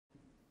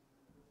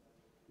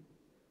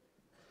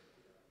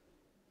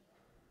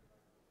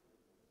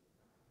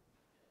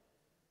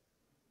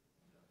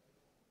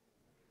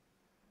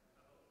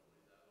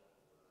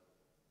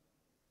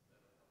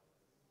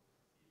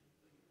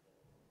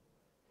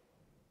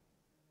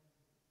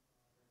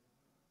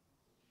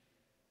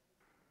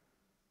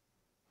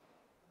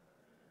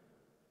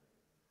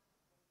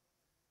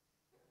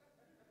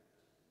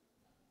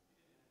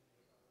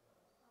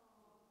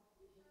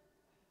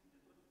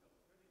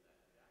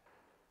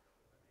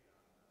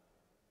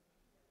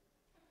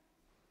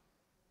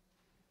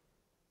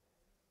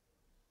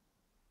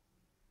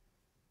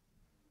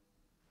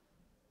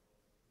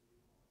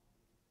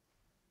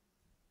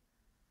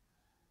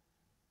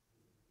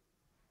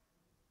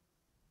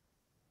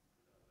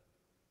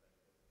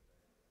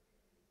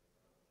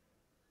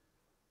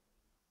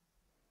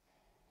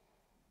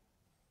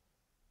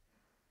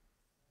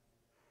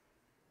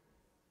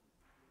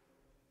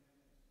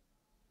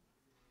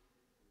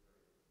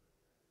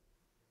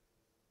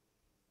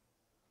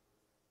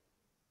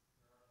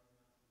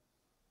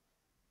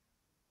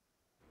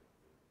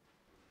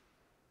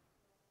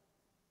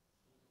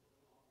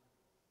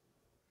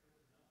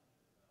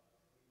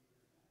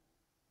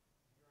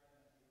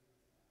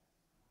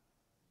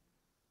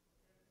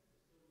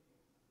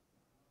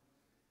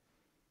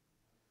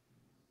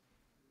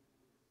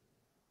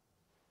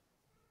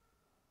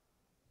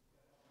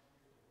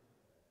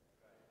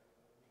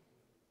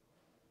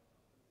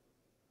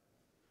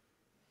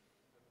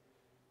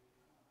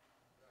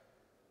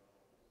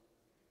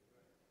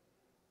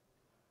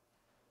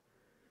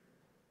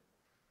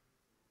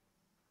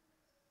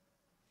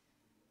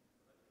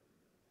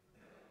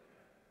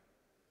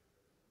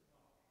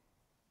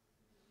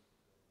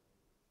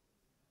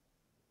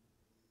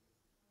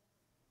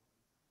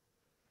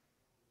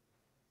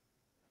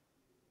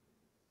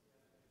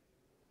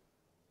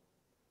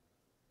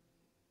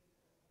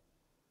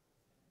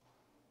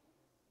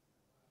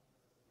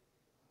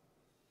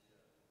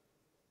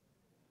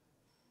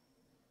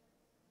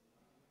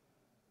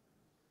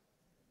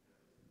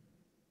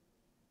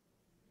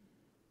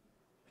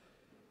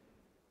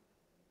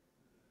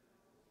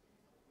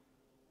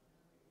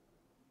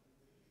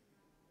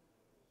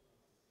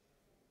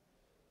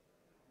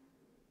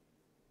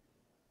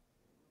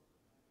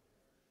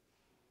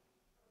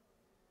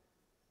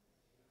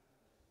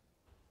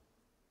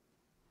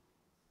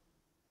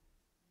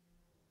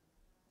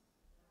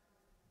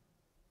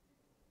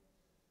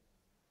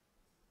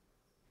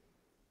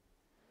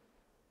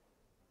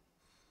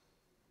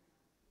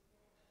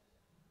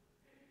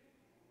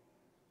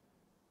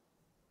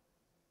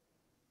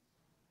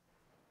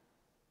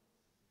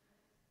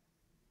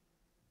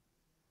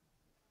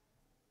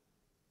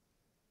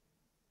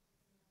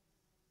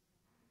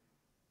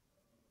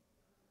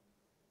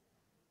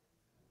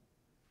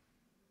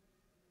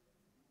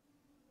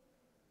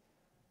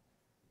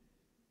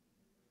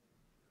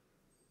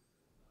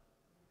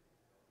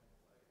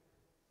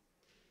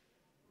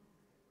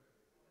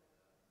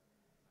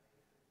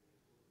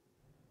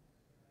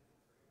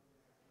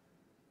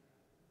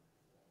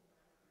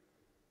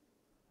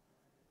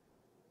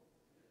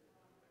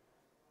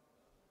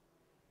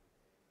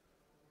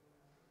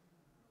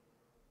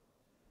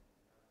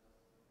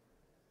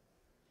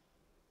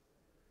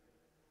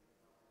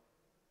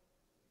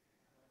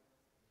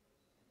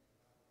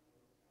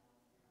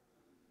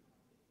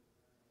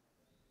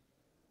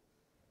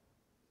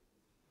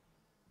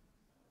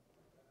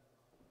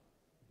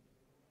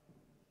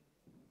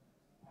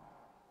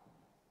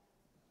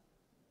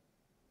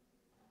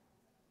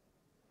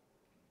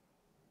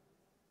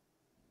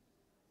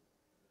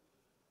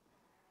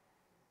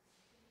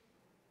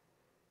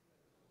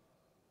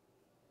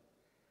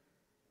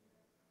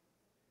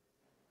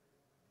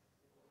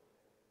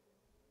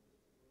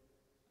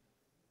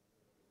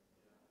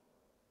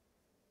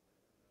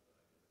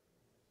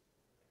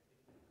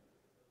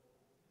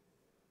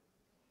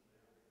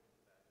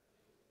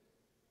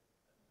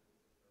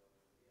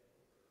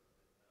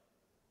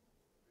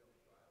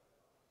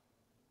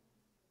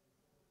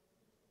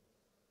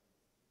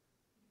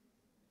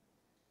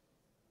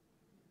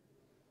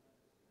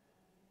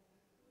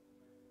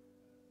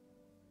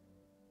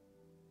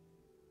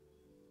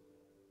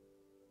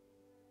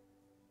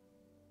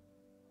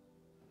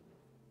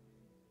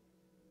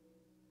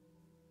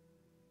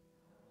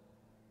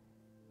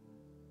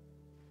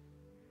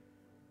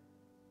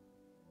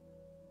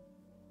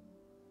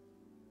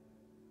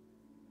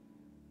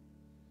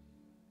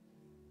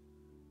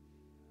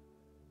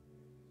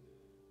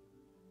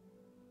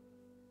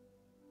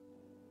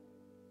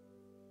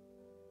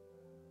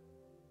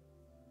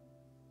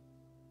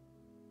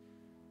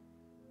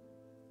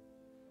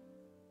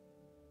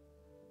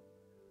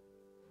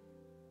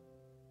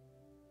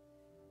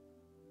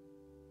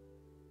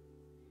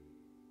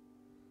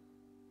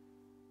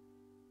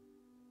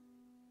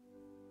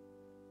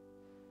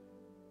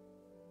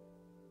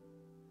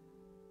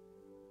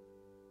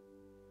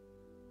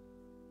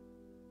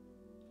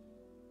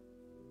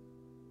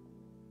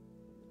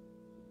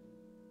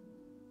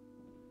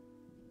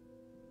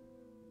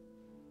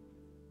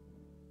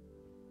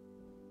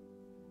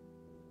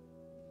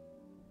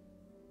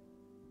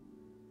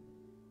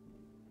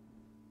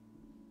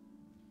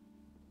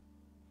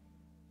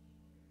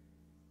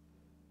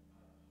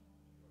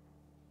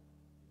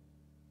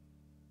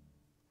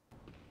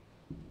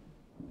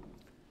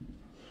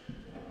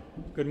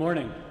Good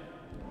morning.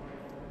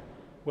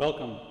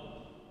 Welcome.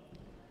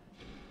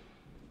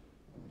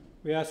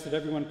 We ask that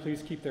everyone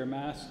please keep their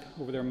mask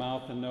over their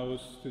mouth and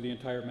nose through the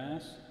entire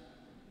Mass.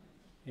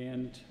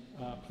 And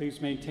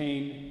please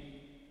maintain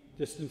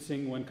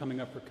distancing when coming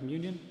up for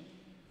communion.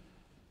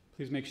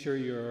 Please make sure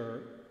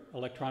your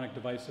electronic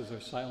devices are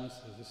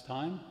silenced at this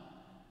time.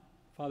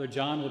 Father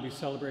John will be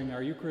celebrating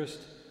our Eucharist.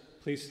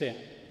 Please stand.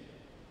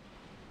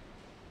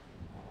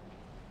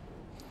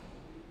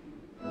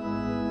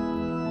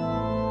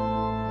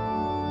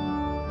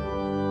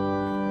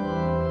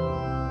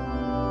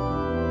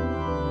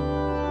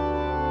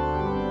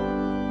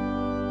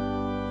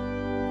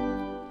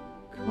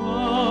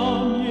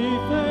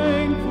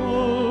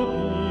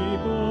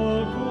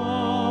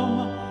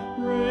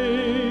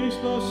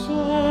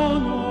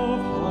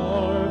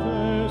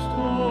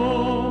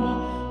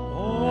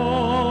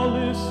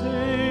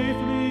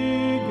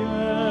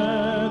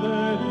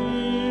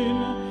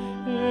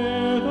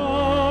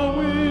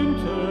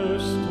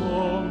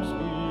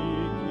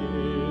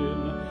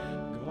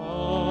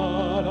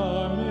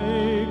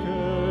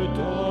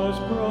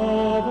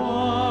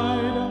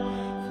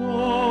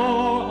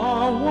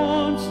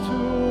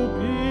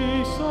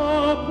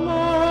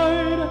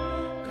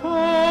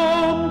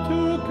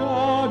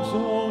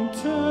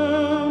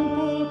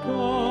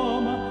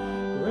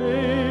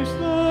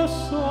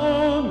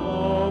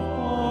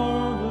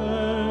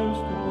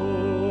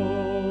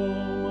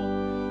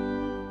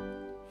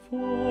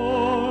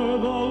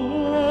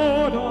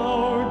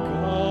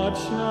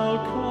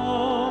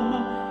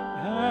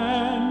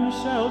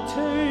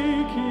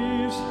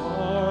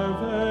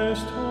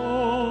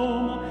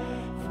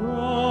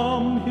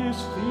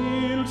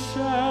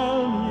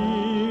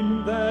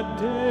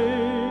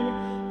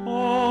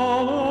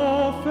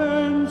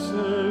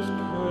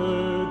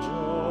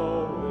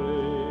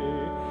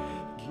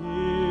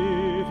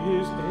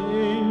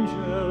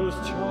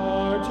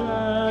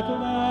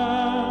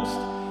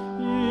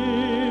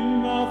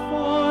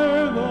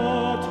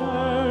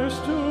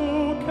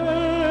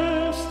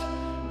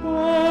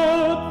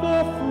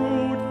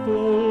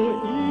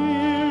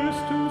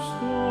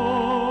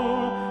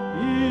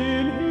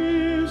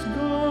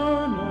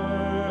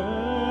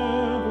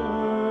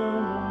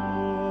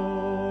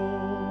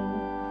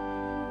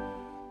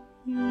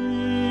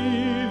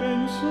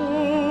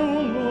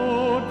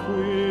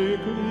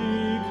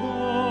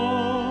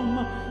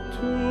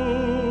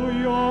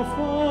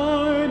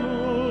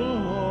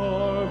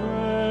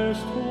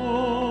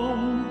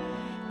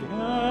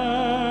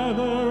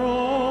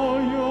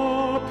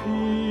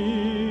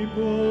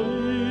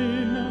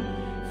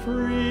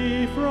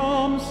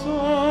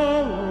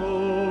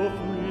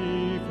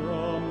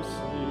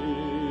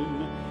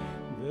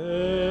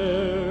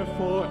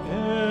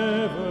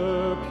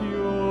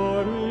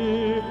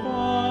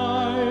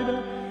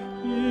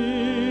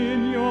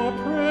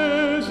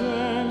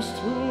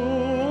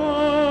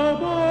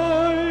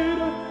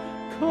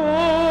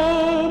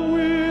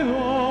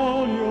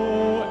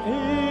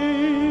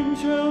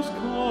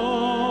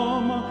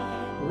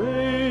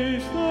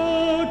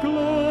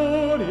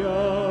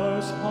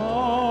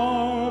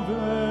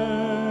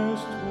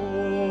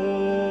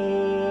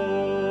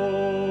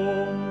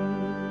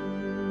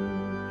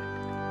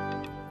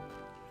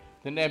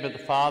 In the name of the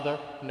Father,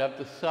 and of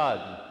the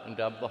Son, and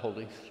of the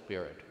Holy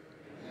Spirit.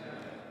 Amen.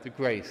 The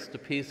grace, the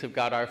peace of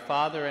God our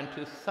Father, and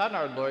His Son,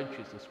 our Lord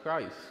Jesus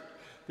Christ,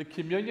 the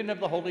communion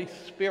of the Holy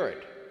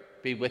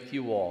Spirit be with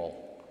you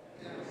all.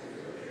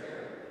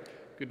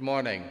 Good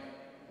morning.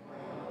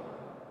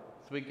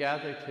 As we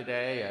gather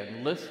today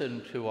and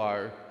listen to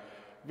our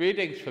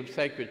readings from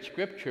sacred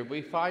scripture,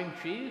 we find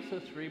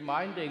Jesus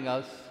reminding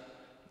us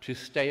to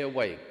stay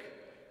awake,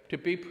 to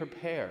be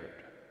prepared.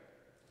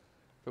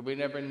 For we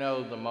never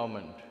know the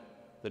moment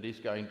that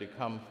he's going to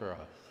come for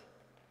us.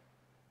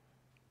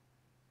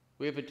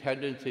 We have a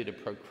tendency to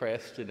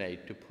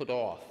procrastinate, to put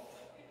off,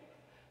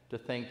 to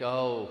think,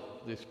 oh,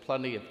 there's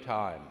plenty of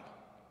time.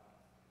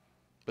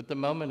 But the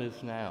moment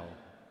is now,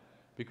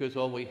 because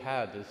all we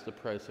have is the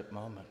present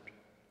moment.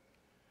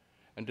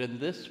 And in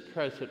this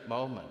present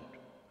moment,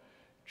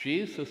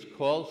 Jesus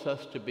calls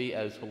us to be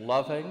as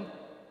loving,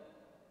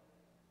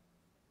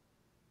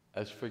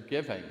 as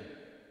forgiving,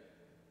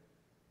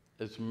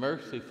 as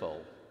merciful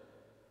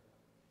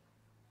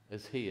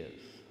as he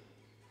is.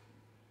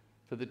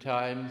 For the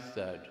times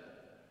that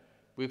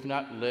we've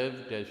not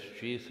lived as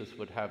Jesus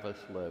would have us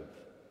live,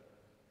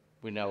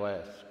 we now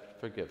ask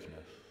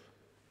forgiveness.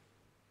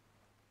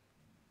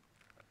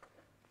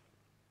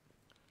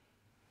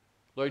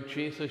 Lord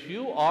Jesus,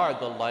 you are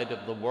the light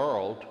of the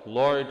world.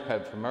 Lord,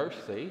 have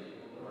mercy.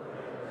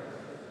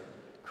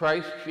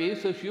 Christ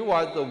Jesus, you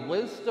are the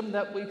wisdom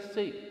that we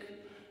seek.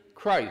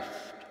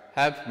 Christ,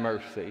 have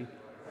mercy.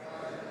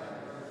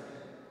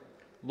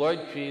 Lord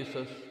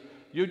Jesus,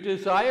 you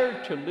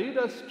desire to lead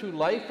us to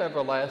life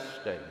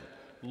everlasting.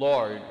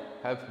 Lord,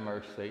 have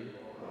mercy.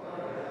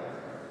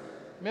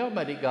 May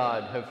Almighty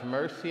God have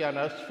mercy on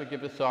us,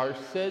 forgive us our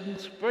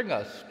sins, bring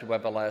us to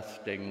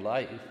everlasting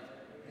life.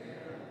 Amen.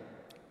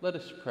 Let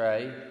us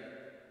pray.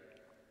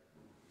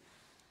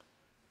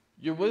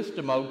 Your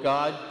wisdom, O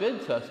God,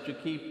 bids us to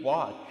keep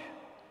watch,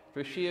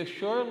 for she is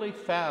surely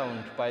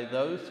found by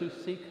those who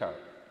seek her.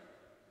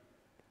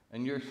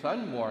 And your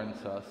Son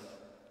warns us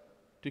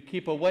to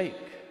keep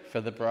awake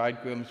for the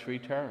bridegroom's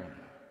return.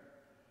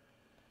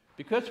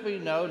 Because we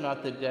know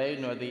not the day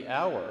nor the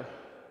hour,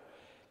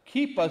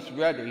 keep us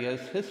ready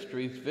as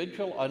history's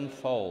vigil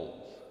unfolds.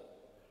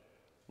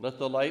 Let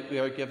the light we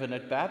are given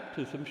at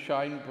baptism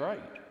shine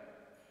bright,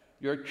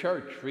 your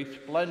church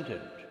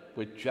resplendent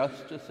with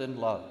justice and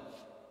love.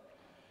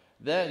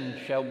 Then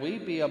shall we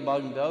be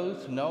among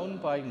those known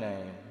by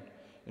name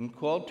and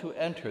called to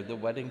enter the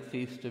wedding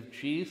feast of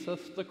Jesus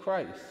the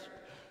Christ,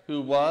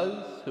 who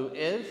was, who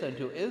is, and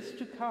who is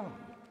to come,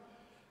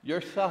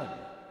 your Son,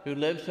 who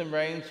lives and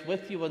reigns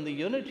with you in the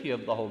unity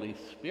of the Holy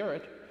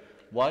Spirit,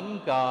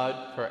 one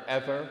God,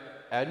 forever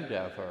and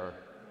ever.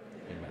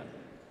 Amen.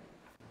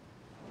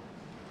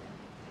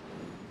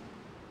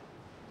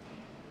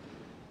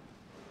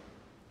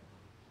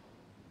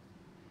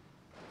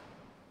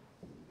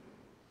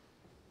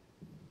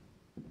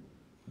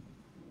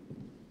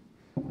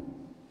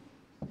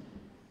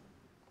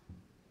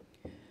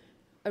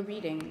 A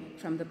reading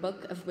from the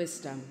Book of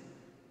Wisdom.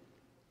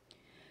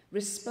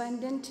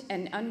 Resplendent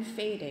and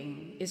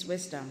unfading is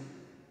wisdom,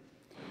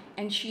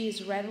 and she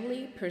is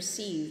readily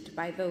perceived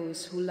by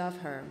those who love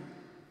her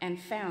and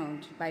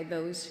found by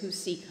those who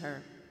seek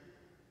her.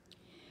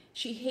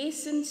 She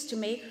hastens to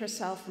make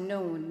herself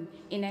known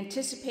in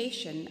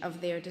anticipation of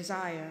their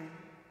desire.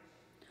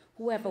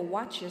 Whoever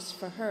watches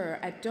for her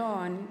at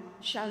dawn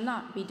shall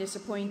not be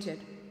disappointed,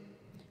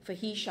 for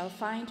he shall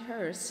find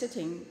her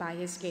sitting by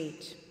his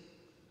gate.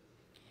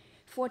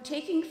 For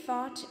taking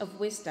thought of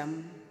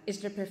wisdom is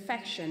the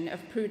perfection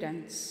of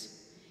prudence,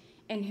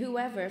 and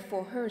whoever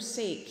for her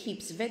sake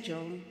keeps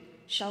vigil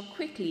shall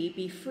quickly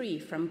be free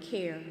from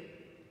care.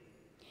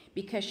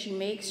 Because she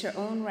makes her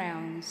own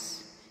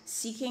rounds,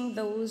 seeking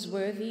those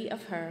worthy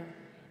of her,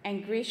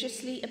 and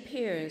graciously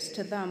appears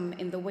to them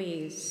in the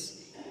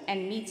ways,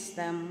 and meets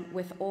them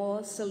with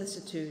all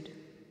solicitude.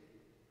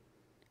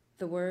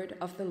 The word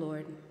of the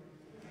Lord.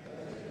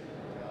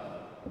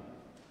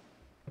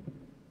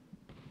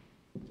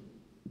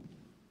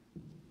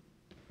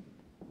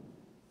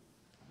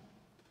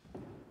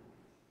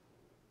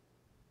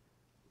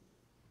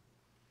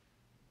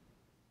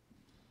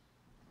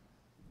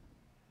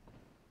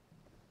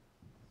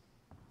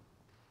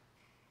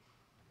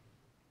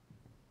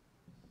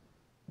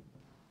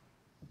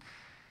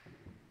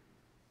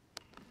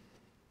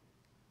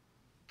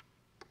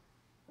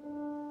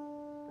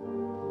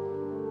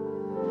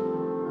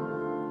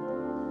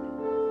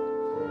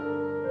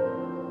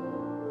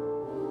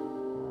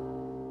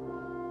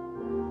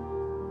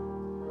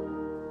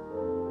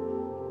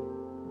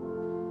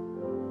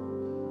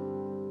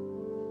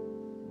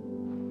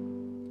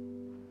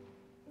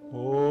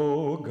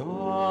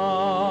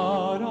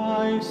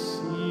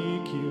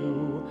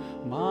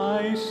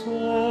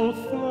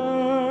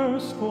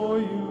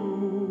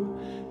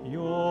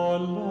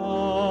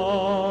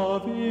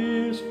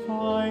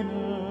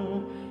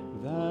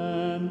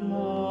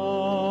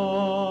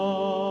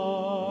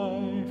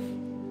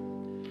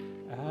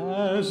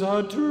 As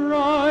a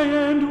dry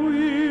and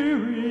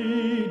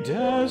weary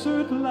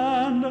desert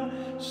land,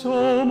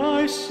 so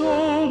my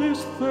soul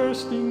is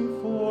thirsting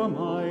for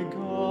my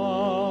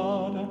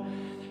God,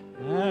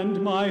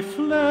 and my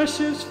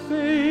flesh is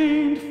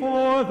faint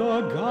for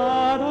the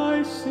God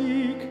I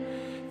seek,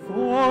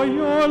 for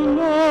your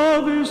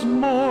love is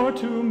more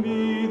to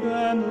me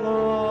than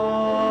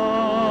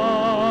life.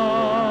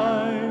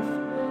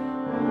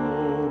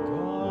 O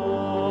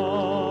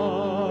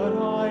God,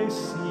 I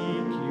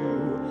seek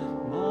you,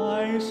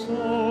 my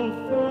soul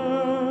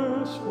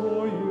thirsts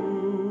for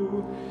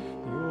you.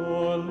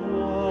 Your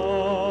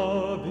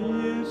love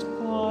is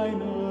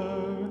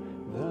finer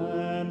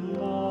than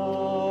life.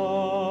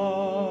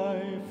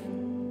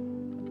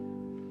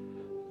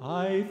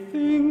 I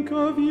think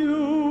of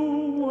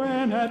you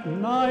when at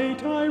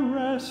night I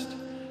rest.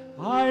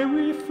 I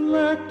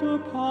reflect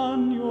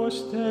upon your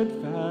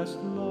steadfast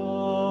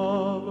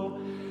love.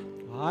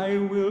 I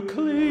will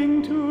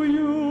cling to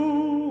you,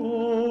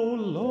 O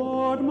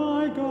Lord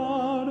my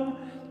God.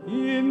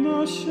 In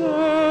the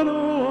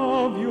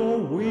shadow of your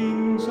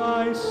wings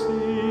I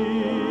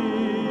sing.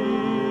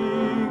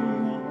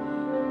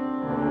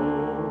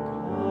 O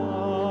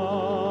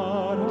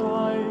God,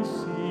 I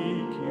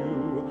seek you.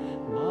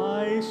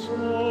 My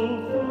soul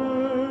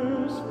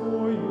thirsts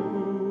for you.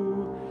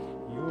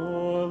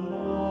 Your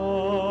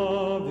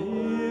love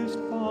is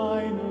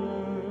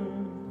finer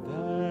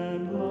than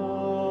life.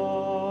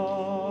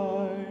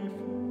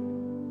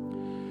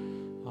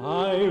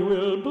 I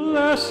will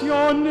bless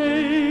your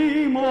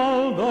name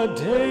all the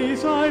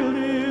days I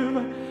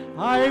live.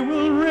 I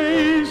will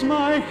raise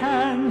my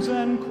hands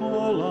and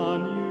call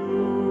on you.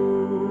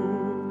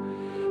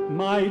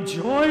 My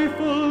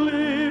joyful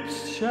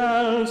lips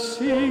shall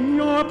sing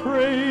your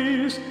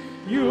praise.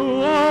 You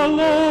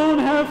alone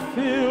have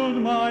filled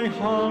my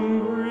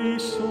hungry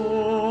soul.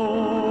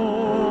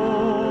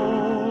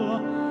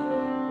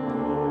 O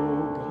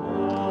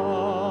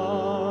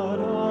God,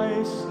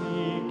 I seek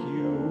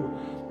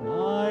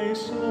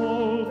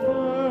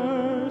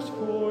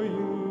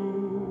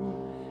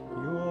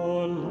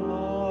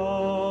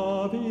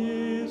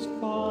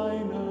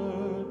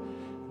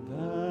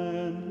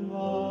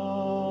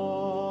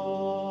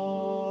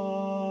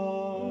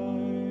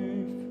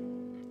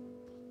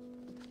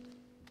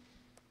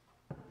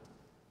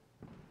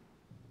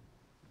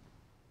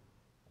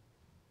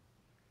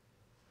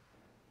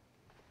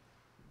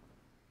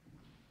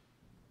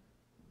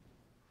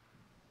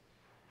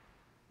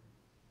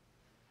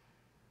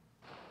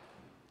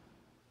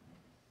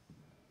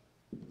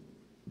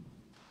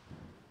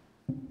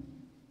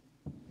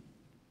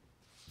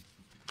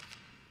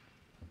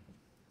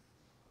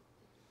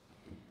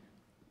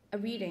A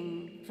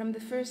reading from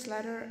the first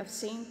letter of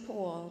St.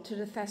 Paul to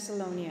the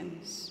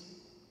Thessalonians.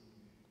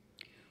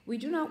 We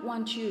do not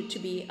want you to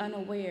be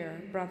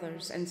unaware,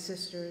 brothers and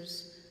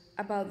sisters,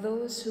 about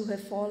those who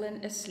have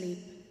fallen asleep,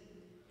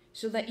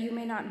 so that you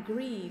may not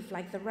grieve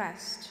like the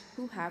rest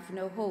who have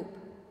no hope.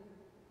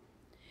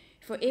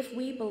 For if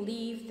we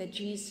believe that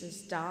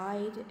Jesus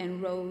died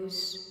and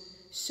rose,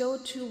 so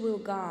too will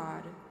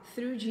God,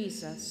 through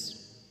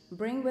Jesus,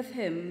 bring with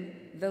him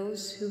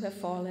those who have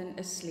fallen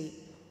asleep.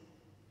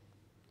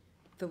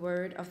 The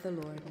word of the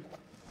Lord.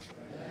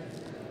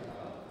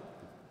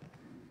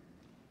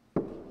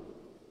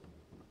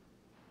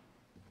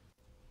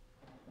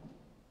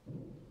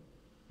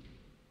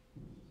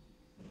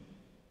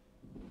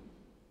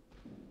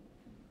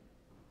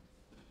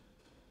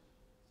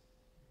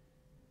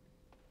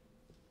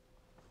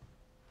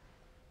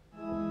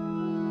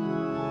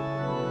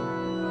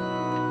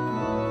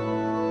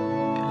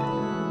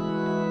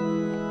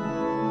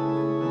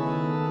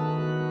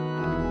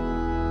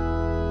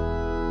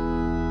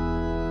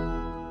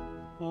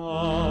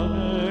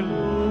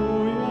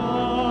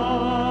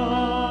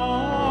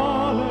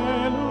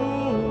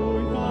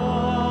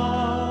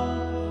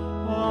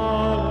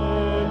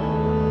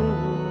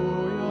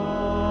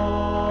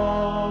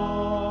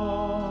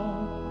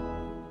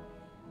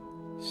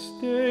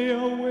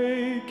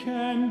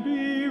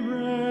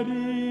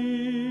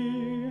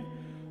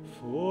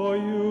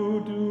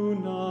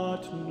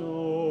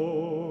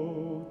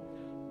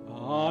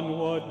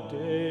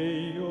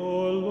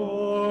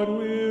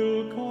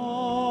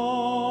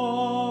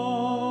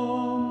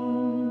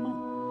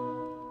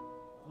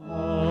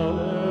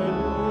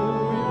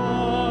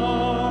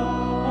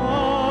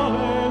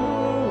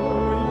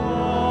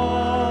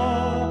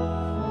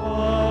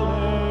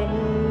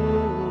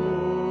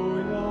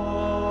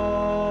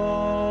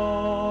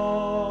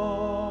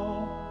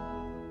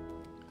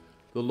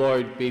 The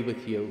Lord be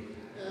with you.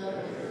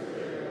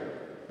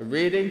 A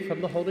reading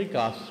from the Holy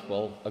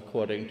Gospel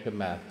according to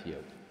Matthew.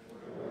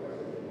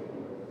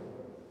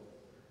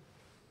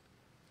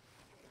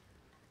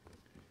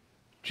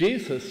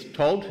 Jesus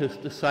told his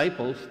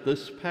disciples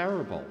this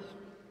parable.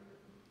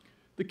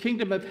 The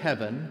kingdom of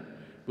heaven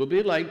will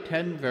be like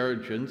 10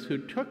 virgins who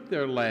took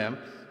their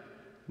lamps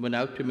and went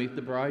out to meet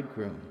the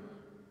bridegroom.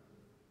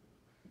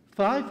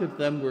 5 of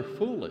them were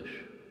foolish,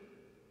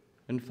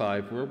 and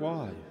 5 were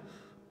wise.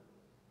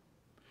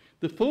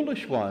 The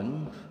foolish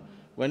ones,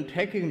 when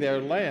taking their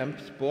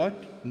lamps,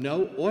 brought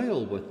no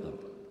oil with them,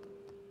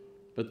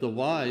 but the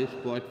wise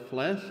brought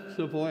flasks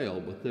of oil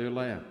with their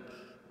lamps.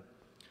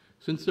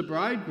 Since the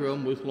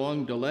bridegroom was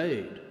long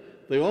delayed,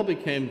 they all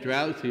became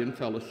drowsy and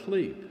fell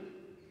asleep.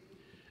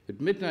 At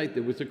midnight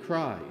there was a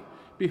cry,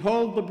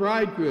 "Behold, the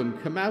bridegroom,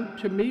 come out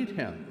to meet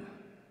him."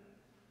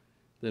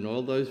 Then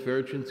all those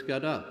virgins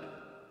got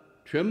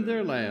up, trimmed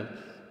their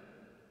lamps.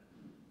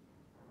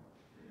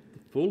 The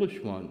foolish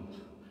ones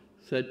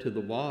said to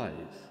the wise,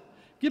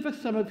 "Give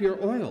us some of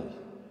your oil,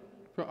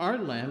 for our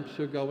lamps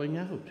are going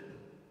out."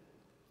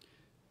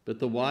 But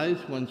the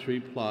wise ones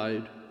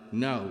replied,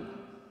 "No,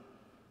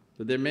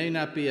 for there may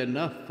not be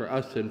enough for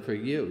us and for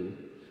you.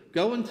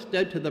 Go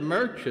instead to the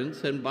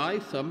merchants and buy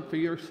some for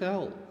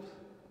yourselves."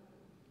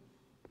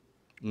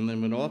 And they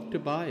went off to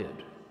buy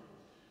it.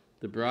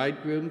 The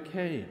bridegroom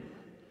came,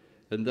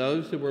 and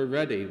those who were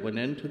ready went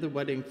into the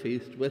wedding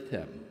feast with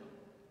him.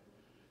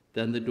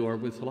 Then the door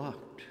was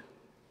locked.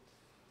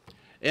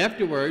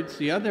 Afterwards,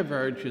 the other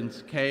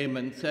virgins came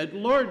and said,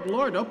 "Lord,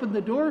 Lord, open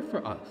the door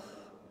for us."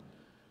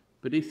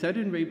 But he said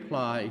in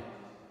reply,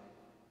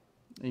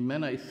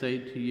 "Amen, I say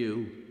to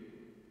you,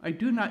 I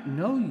do not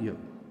know you.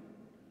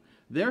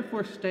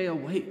 Therefore stay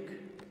awake,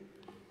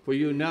 for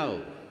you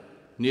know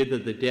neither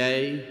the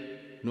day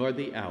nor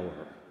the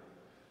hour."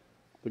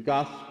 The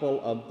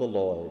Gospel of the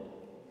Lord.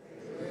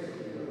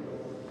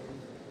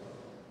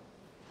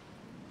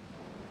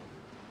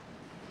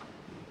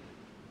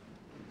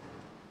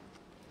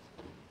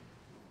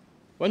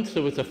 Once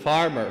there was a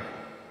farmer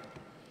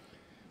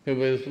who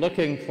was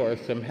looking for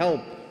some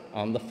help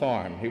on the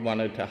farm. He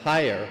wanted to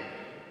hire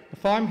a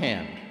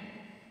farmhand.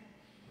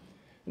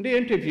 And he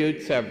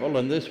interviewed several,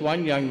 and this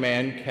one young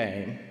man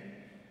came.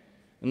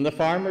 And the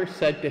farmer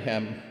said to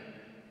him,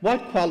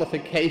 "What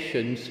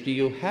qualifications do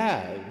you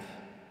have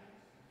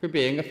for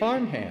being a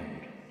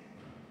farmhand?"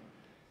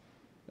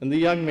 And the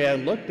young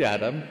man looked at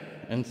him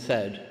and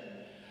said,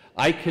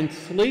 "I can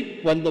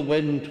sleep when the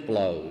wind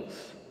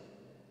blows."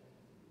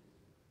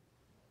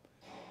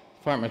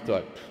 The farmer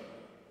thought,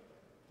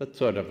 that's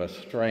sort of a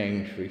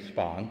strange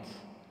response.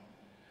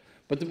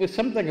 But there was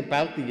something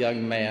about the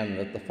young man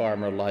that the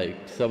farmer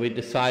liked, so he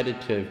decided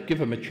to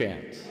give him a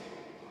chance.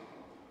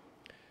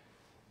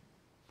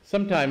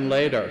 Sometime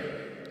later,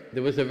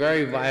 there was a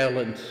very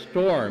violent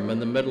storm in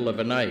the middle of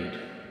a night.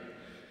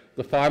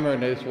 The farmer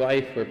and his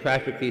wife were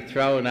practically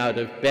thrown out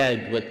of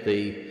bed with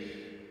the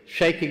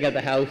shaking of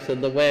the house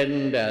and the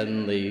wind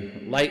and the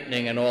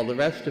lightning and all the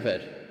rest of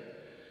it.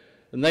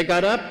 And they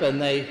got up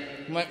and they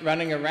went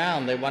running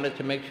around. They wanted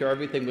to make sure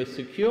everything was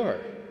secure.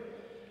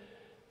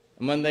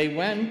 And when they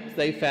went,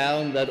 they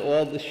found that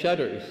all the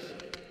shutters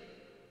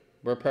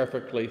were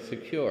perfectly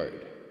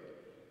secured.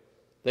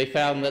 They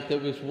found that there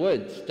was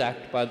wood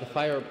stacked by the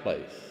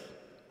fireplace.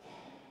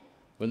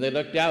 When they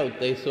looked out,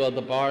 they saw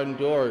the barn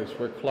doors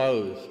were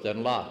closed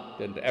and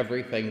locked and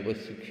everything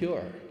was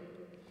secure.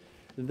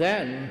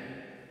 Then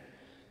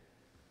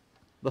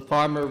the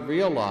farmer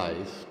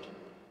realized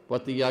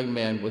what the young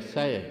man was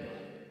saying.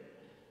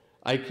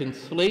 I can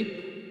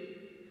sleep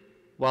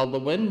while the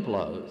wind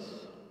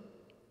blows,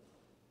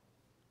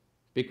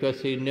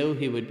 because he knew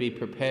he would be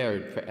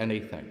prepared for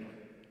anything.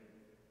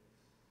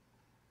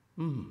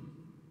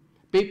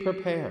 Be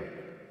prepared.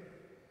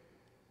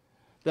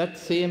 That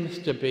seems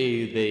to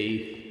be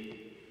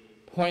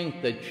the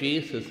point that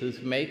Jesus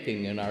is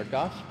making in our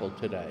gospel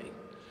today.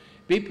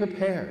 Be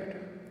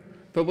prepared,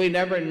 for we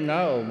never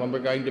know when we're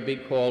going to be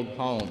called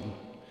home.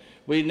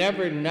 We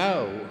never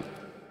know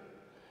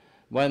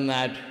when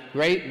that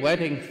great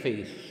wedding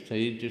feast,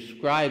 he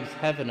describes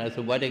heaven as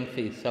a wedding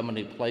feast so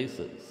many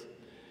places,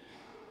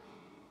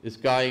 is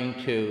going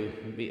to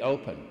be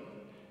open,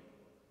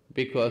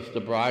 because the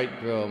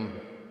bridegroom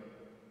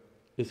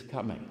is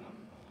coming.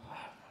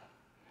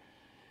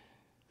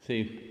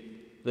 See,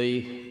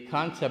 the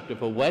concept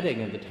of a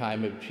wedding in the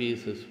time of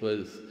Jesus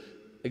was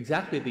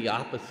exactly the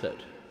opposite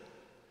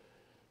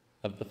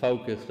of the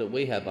focus that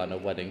we have on a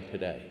wedding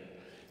today.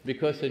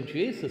 Because in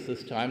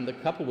Jesus' time, the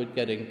couple would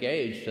get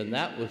engaged, and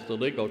that was the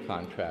legal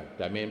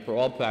contract. I mean, for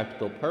all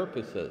practical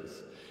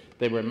purposes,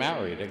 they were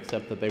married,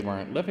 except that they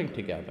weren't living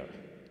together.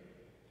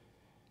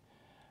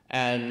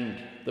 And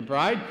the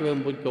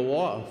bridegroom would go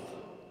off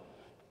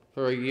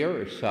for a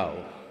year or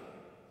so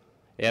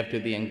after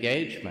the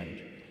engagement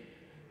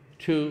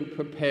to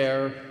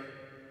prepare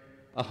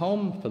a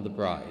home for the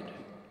bride.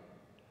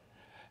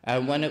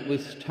 And when it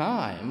was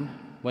time,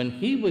 when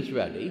he was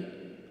ready,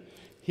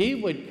 he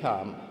would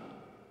come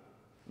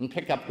and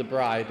pick up the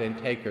bride and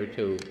take her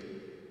to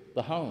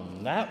the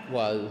home. That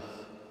was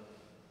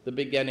the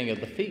beginning of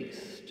the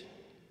feast.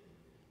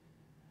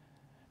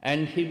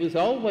 And he was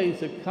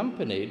always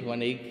accompanied,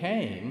 when he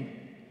came,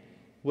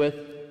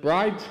 with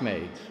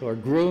bridesmaids, or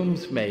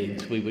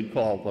groomsmaids, we would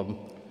call them,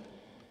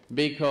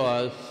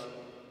 because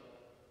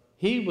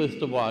he was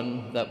the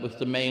one that was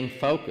the main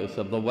focus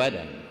of the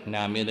wedding.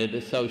 Now, I mean, it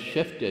is so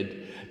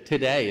shifted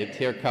today. It's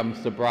here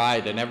comes the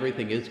bride, and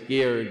everything is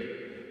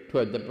geared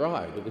toward the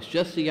bride. It was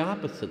just the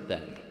opposite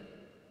then.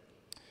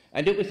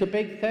 And it was a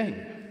big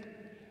thing.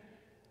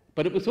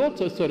 But it was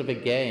also sort of a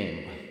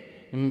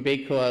game,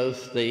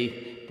 because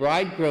the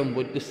bridegroom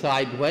would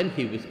decide when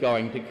he was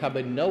going to come,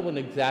 and no one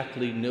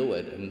exactly knew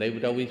it, and they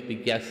would always be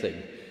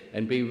guessing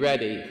and be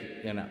ready,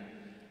 you know.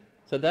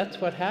 So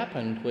that's what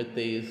happened with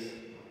these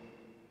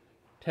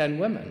 10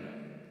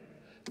 women.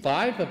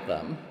 5 of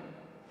them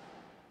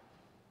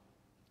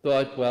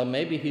thought, well,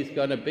 maybe he's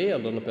going to be a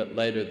little bit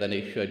later than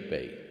he should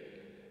be.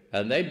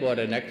 And they brought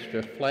an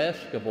extra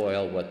flask of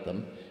oil with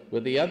them,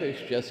 where the others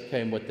just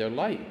came with their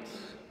lights.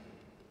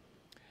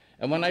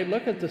 And when I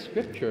look at the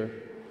scripture,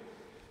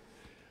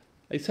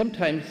 I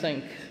sometimes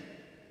think,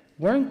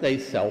 weren't they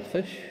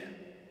selfish?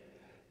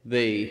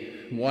 The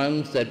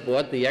ones that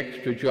bought the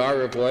extra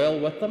jar of oil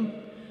with them?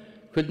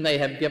 Couldn't they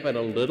have given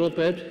a little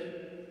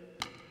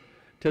bit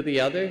to the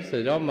others?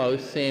 It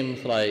almost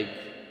seems like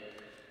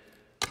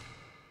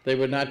they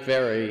were not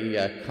very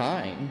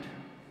kind.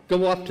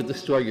 Go off to the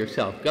store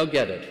yourself. Go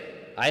get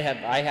it. I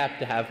have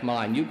to have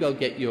mine. You go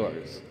get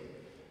yours.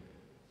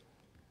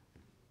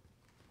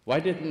 Why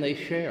didn't they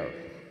share?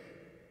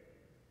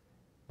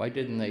 Why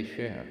didn't they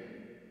share?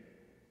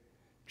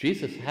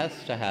 Jesus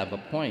has to have a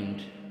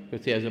point,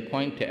 because he has a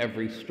point to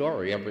every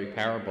story, every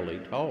parable he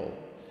told.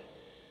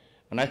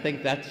 And I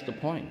think that's the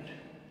point,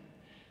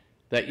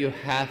 that you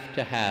have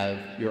to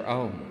have your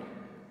own.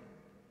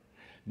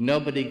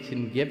 Nobody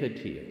can give it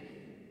to you.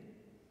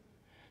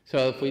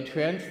 So if we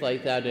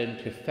translate that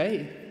into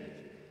faith,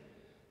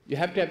 you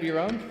have to have your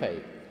own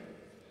faith.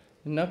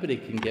 Nobody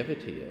can give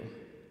it to you.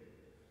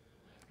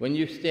 When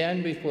you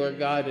stand before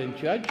God in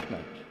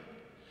judgment,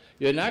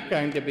 you're not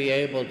going to be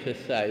able to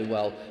say,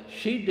 well,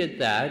 she did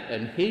that,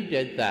 and he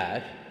did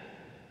that,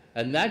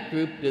 and that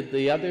group did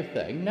the other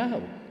thing.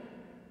 No.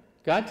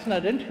 God's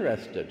not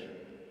interested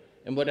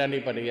in what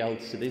anybody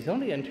else did. He's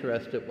only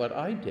interested in what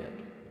I did.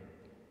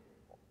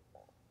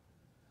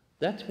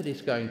 That's what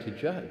he's going to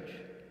judge.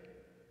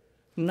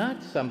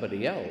 Not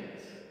somebody else,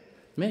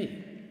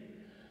 me.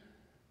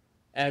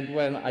 And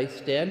when I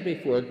stand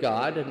before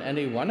God, and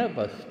any one of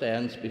us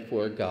stands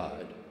before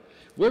God,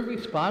 we're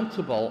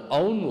responsible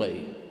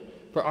only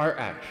for our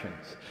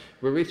actions.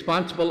 We're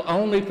responsible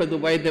only for the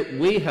way that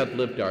we have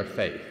lived our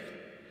faith,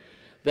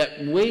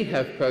 that we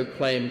have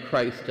proclaimed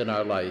Christ in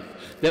our life,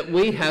 that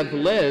we have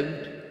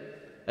lived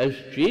as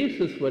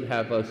Jesus would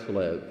have us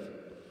live,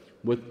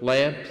 with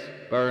lamps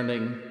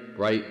burning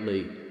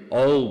brightly,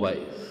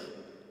 always.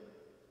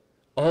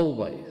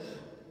 Always.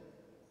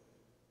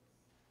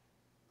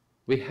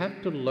 We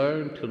have to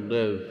learn to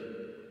live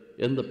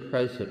in the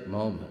present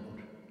moment.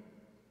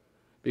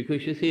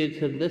 Because you see, it's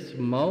in this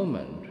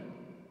moment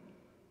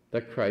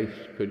that Christ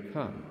could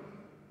come.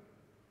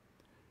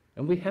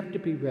 And we have to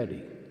be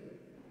ready,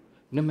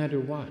 no matter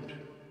what.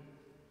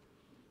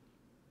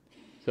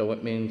 So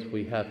it means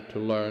we have to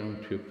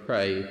learn to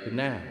pray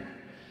now.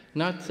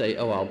 Not say,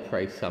 oh, I'll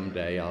pray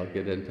someday, I'll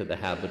get into the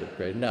habit of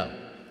praying. No,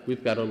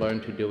 we've got to learn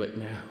to do it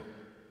now.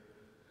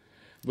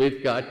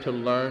 We've got to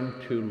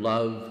learn to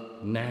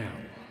love now,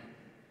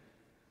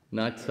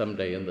 not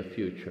someday in the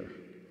future.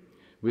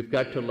 We've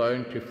got to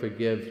learn to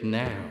forgive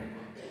now,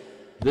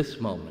 this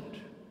moment.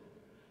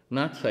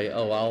 Not say,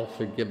 oh, I'll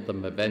forgive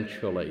them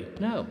eventually.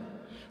 No,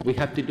 we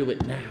have to do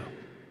it now.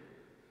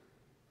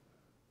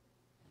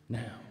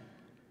 Now.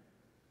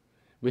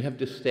 We have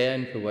to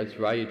stand for what's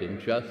right and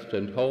just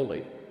and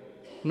holy,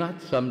 not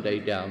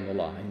someday down the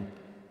line,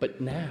 but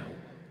now.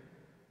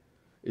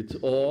 It's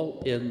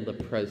all in the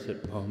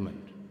present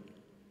moment.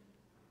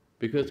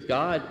 Because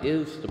God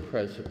is the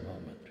present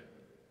moment.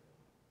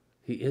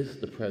 He is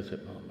the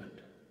present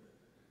moment.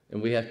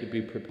 And we have to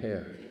be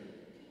prepared.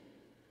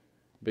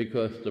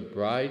 Because the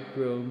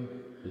bridegroom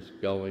is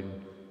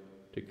going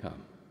to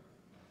come.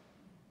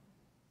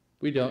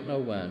 We don't know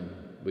when,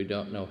 we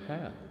don't know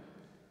how,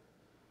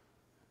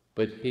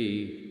 but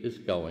he is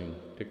going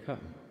to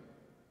come.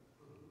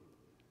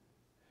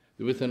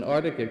 There was an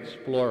Arctic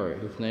explorer,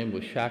 his name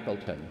was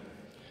Shackleton,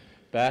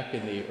 back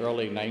in the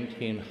early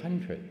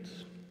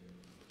 1900s.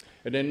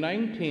 And in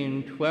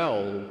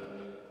 1912,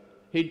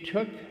 he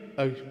took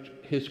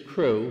his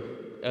crew,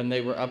 and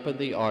they were up in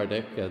the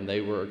Arctic, and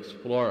they were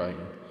exploring.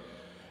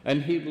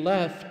 And he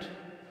left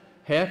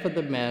half of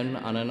the men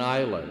on an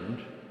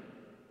island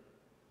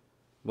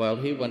while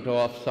he went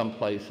off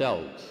someplace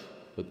else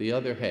with the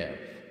other half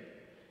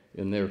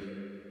in their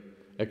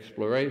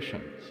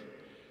explorations.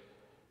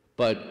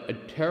 But a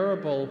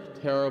terrible,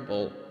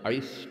 terrible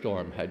ice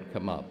storm had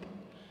come up,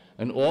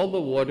 and all the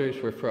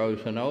waters were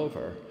frozen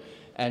over,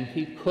 and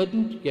he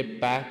couldn't get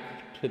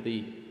back to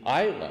the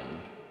island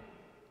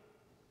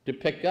to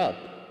pick up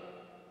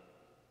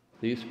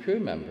these crew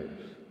members.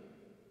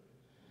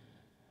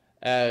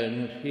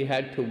 And he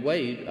had to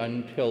wait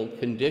until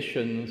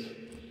conditions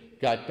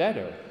got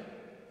better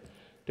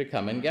to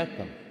come and get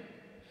them.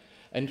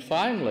 And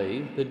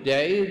finally, the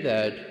day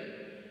that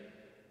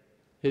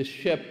his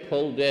ship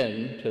pulled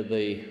in to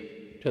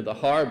the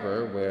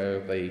harbor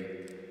where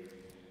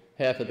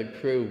half of the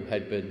crew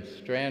had been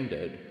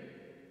stranded,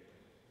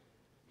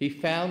 he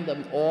found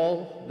them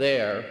all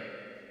there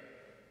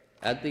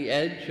at the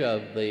edge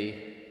of the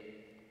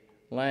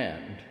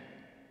land,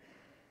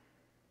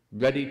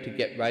 ready to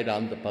get right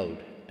on the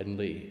boat and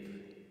leave.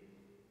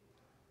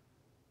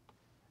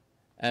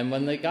 And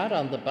when they got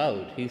on the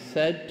boat, he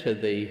said to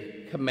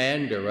the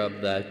commander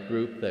of that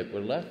group that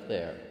were left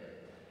there,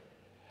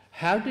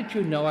 "How did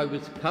you know I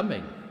was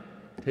coming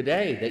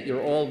today, that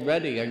you're all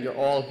ready and you're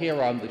all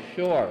here on the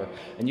shore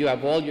and you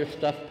have all your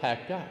stuff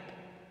packed up?"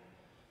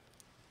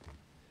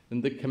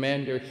 And the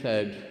commander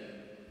said,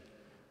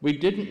 "We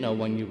didn't know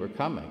when you were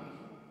coming.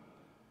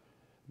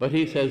 But,"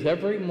 he says,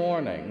 "every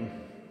morning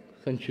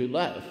since you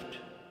left,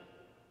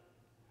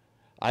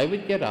 I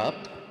would get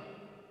up,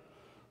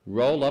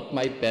 roll up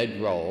my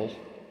bedroll,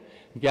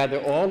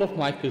 gather all of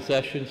my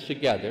possessions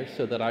together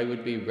so that I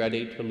would be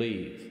ready to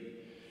leave.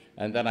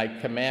 And then I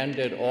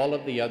commanded all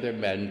of the other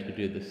men to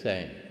do the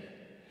same.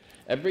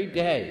 Every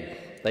day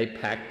they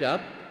packed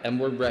up and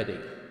were ready.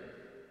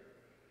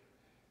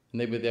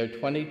 And they were there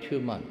 22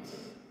 months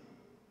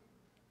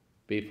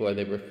before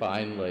they were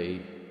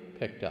finally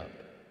picked up.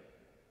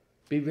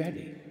 Be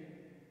ready.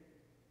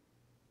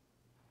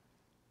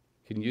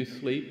 Can you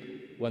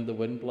sleep when the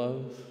wind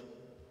blows?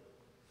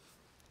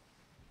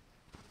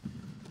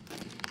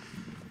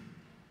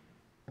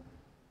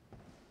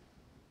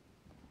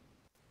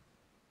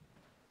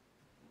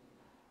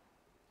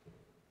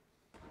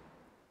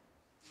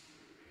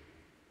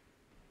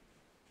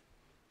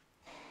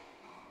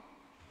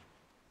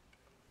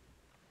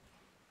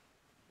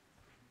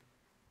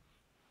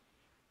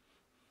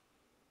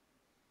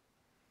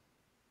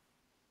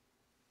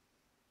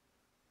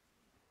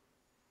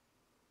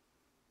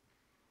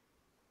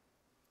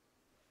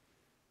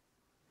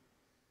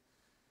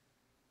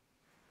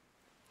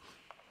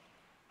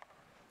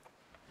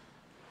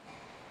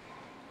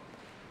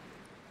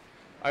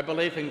 I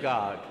believe in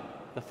God,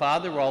 the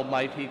Father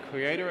Almighty,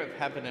 creator of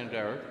heaven and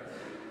earth,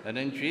 and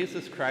in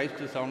Jesus Christ,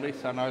 his only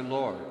Son, our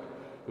Lord,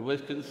 who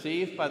was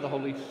conceived by the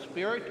Holy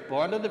Spirit,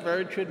 born of the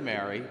Virgin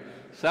Mary,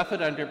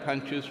 suffered under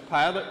Pontius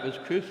Pilate, was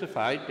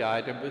crucified,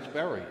 died, and was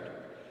buried.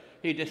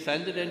 He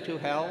descended into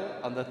hell.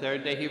 On the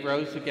third day he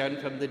rose again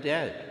from the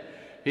dead.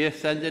 He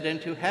ascended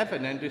into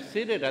heaven and is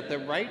seated at the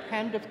right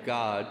hand of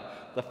God,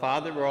 the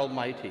Father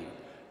Almighty.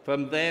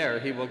 From there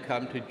he will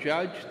come to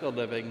judge the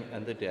living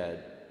and the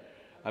dead.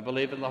 I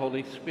believe in the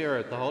Holy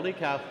Spirit, the Holy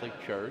Catholic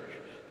Church,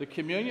 the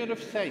communion of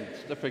saints,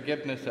 the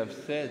forgiveness of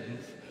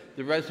sins,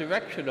 the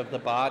resurrection of the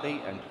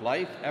body, and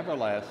life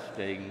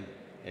everlasting.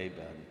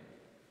 Amen.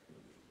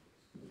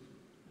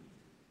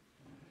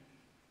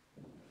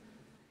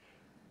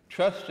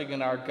 Trusting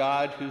in our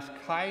God, whose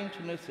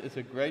kindness is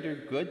a greater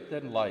good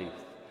than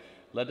life,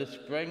 let us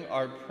bring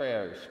our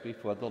prayers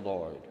before the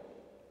Lord.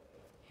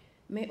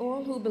 May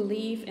all who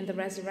believe in the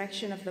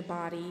resurrection of the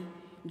body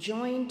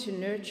joined to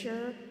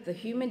nurture the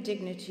human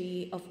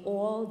dignity of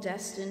all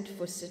destined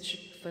for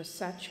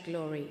such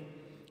glory.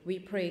 We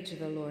pray to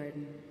the Lord.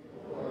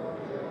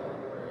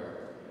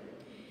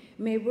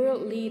 May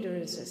world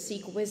leaders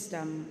seek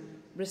wisdom,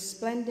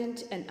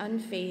 resplendent and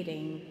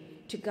unfading,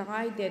 to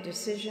guide their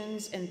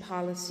decisions and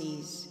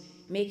policies,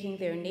 making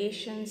their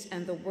nations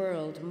and the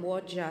world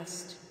more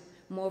just,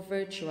 more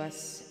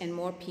virtuous, and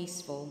more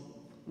peaceful.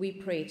 We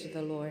pray to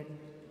the Lord.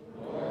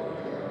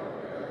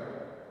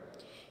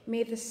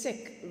 May the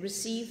sick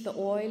receive the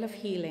oil of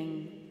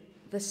healing,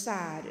 the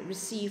sad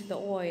receive the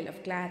oil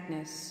of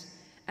gladness,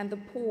 and the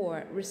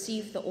poor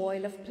receive the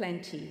oil of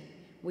plenty.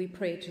 We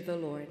pray to the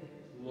Lord.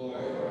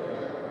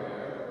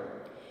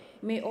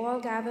 May all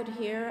gathered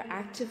here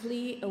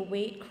actively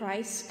await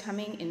Christ's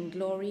coming in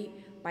glory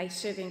by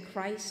serving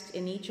Christ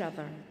in each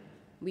other.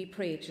 We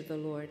pray to the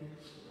Lord.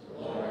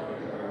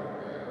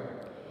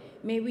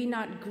 May we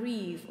not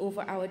grieve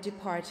over our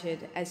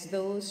departed as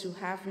those who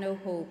have no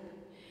hope,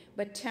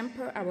 but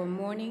temper our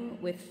mourning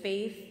with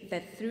faith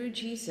that through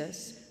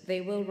Jesus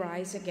they will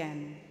rise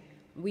again.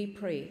 We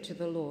pray to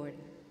the Lord.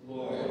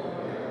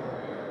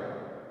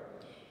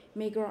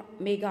 May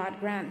God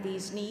grant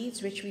these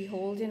needs which we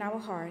hold in our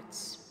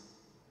hearts.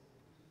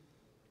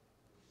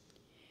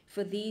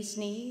 For these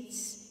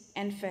needs,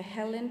 and for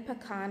Helen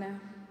Pacana,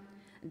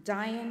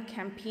 Diane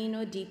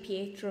Campino Di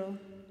Pietro,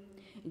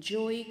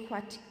 Joey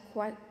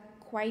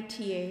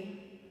Quaitier,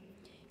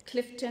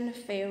 Clifton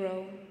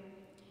Farrow,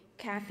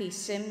 Kathy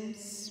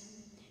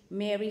Sims,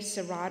 Mary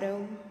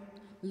Serrato,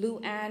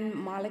 Luann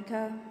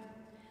Malika,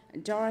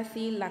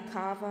 Dorothy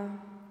LaCava,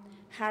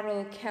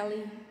 Harold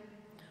Kelly,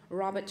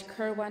 Robert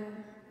Kerwan,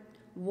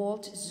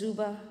 Walt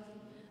Zuba,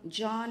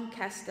 John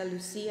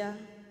Castalucia,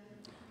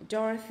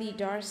 Dorothy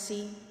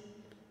Darcy,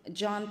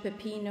 John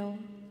Pepino,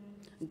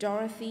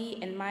 Dorothy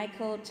and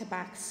Michael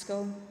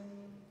Tabasco,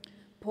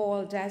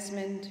 Paul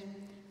Desmond,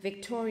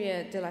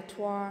 Victoria de la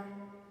Tour,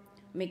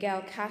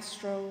 Miguel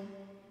Castro,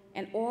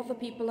 and all the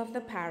people of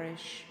the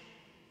parish.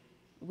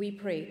 We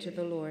pray to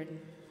the Lord.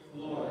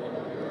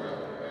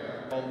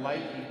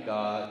 Almighty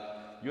God,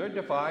 your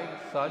divine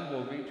Son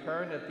will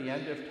return at the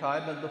end of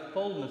time in the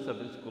fullness of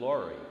his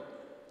glory.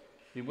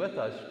 Be with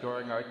us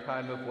during our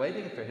time of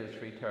waiting for his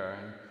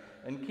return,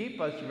 and keep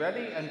us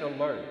ready and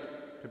alert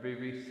to be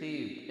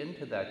received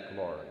into that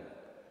glory.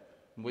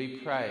 We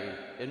pray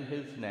in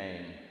his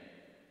name.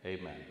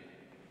 Amen.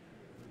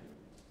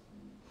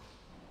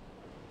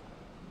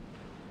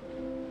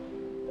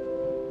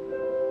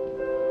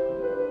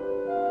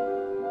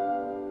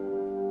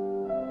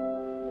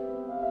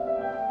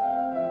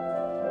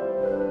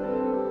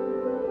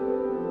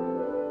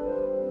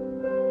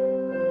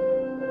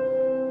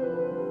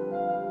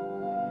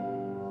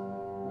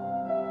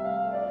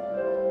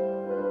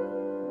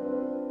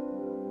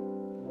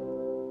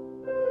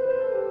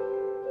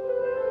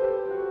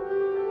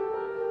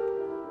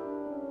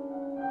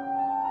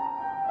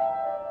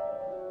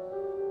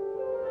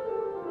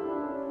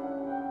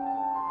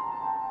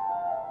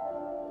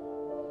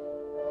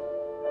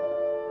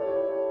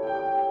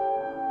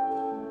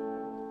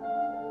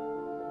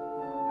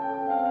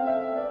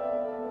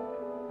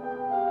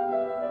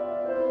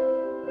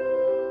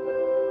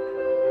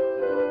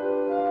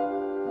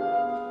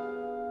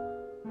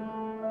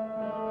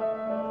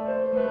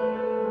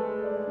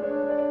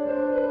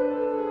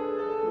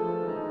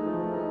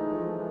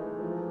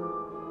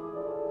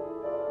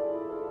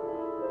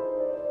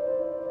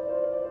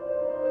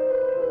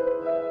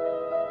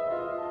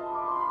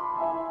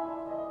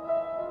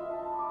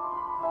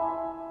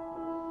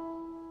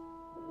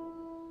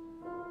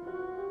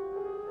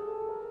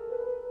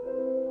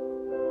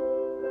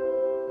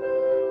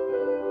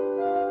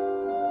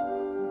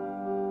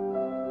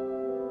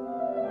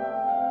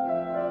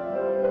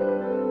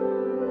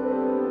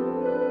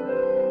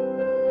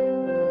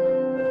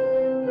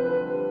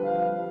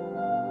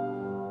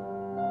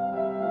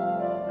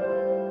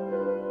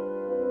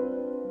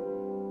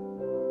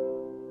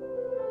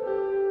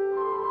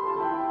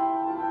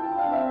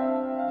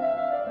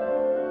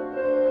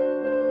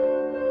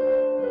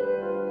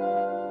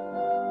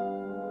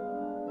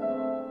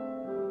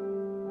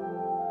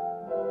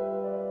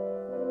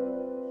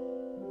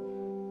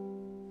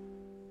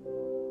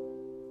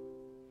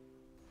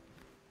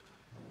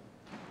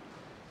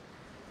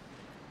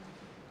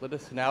 Let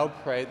us now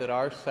pray that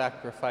our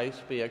sacrifice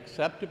be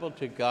acceptable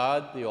to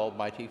God, the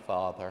Almighty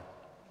Father.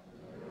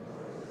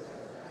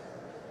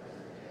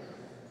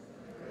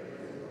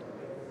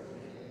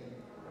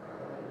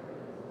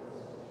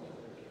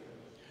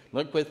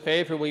 Look with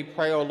favor, we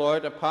pray, O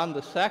Lord, upon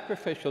the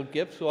sacrificial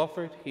gifts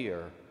offered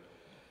here,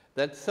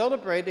 that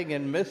celebrating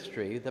in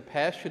mystery the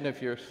passion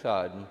of your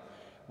Son,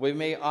 we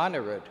may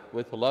honor it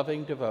with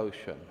loving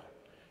devotion.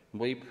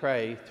 We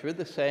pray through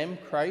the same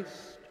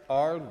Christ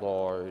our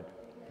Lord.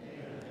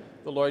 Amen.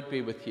 The Lord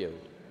be with you.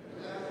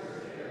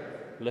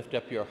 Lift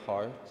up your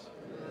hearts.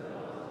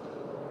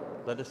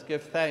 Let us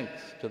give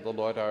thanks to the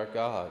Lord our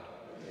God.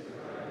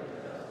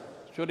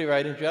 Truly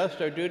right and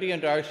just, our duty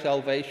and our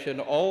salvation,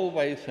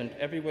 always and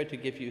everywhere to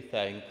give you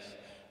thanks,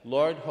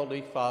 Lord,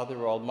 Holy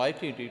Father,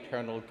 Almighty and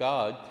eternal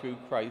God, through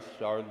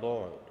Christ our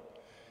Lord.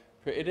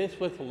 For it is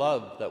with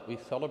love that we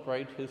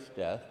celebrate his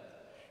death.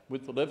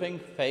 With living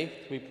faith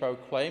we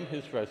proclaim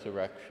his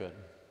resurrection.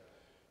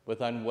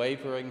 With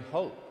unwavering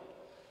hope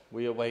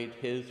we await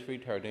his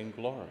returning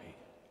glory.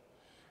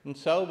 And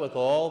so with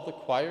all the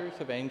choirs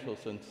of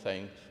angels and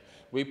saints,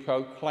 we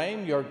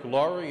proclaim your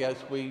glory as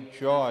we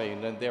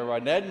join in their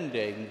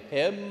unending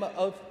hymn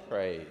of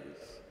praise.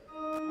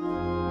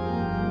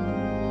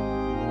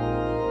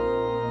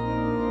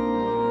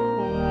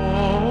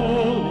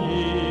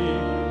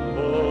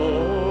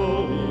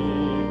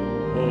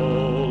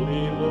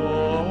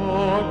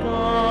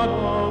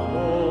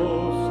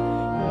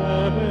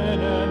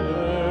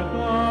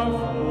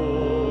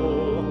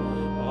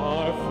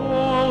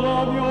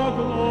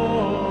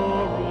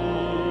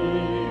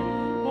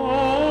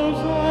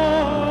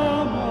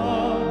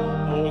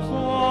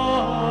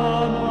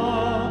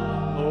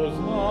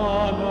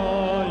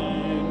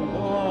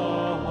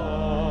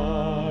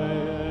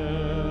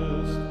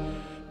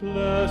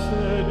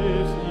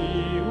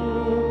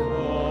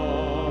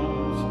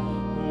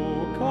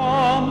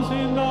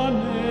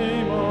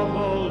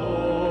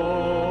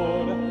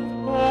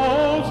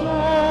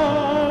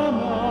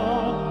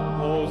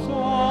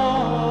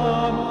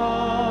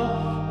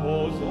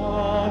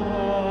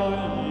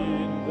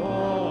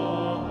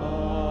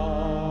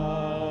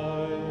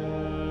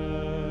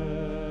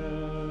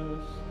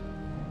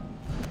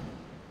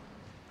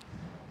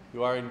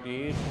 You are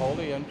indeed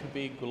holy and to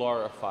be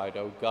glorified,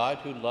 O God,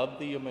 who love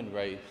the human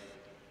race,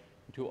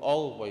 and who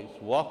always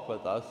walk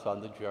with us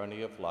on the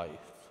journey of life.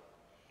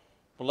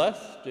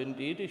 Blessed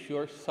indeed is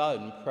your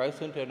Son,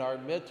 present in our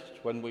midst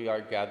when we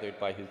are gathered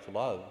by his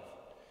love.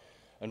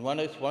 And when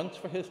as once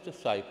for his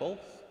disciples,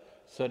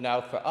 so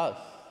now for us,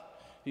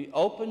 he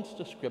opens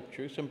the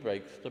Scriptures and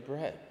breaks the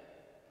bread.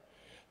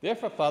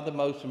 Therefore, Father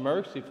most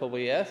merciful,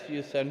 we ask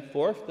you send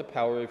forth the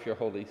power of your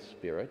Holy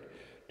Spirit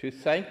to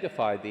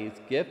sanctify these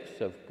gifts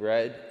of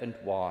bread and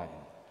wine.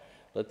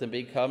 Let them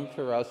become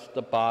for us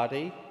the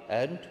body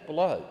and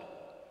blood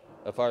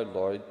of our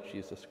Lord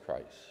Jesus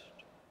Christ.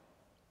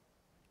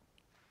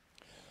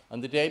 On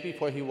the day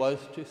before he was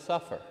to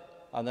suffer,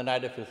 on the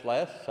night of his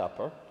last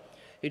supper,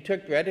 he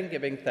took bread and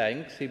giving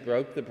thanks, he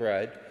broke the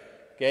bread,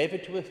 gave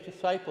it to his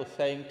disciples,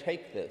 saying,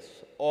 "Take this,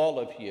 all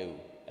of you,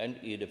 and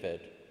eat of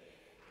it.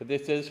 For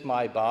this is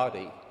my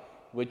body,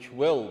 which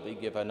will be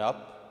given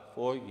up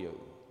for you."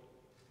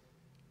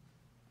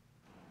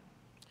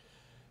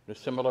 In a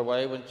similar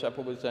way, when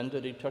supper was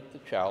ended, he took the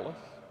chalice.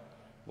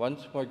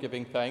 Once more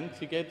giving thanks,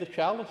 he gave the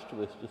chalice to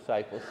his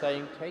disciples,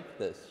 saying, "Take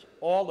this,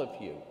 all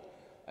of you,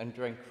 and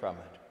drink from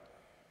it.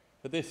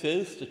 For this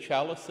is the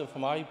chalice of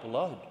my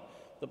blood,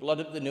 the blood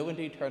of the new and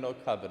eternal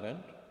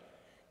covenant,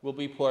 will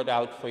be poured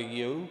out for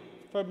you,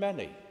 for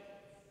many,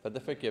 for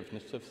the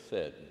forgiveness of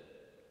sin.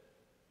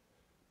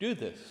 Do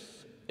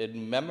this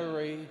in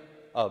memory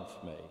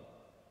of me."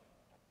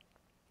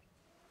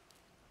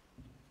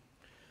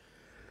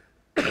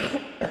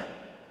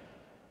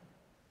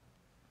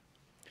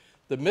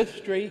 The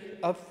mystery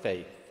of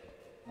faith.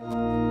 We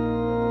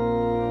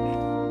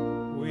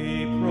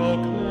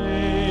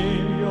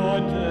proclaim your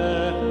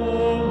death,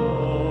 O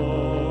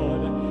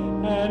Lord,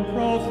 and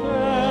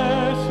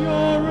profess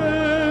your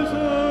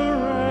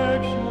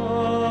resurrection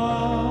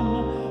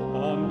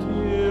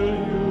until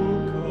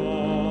you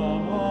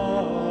come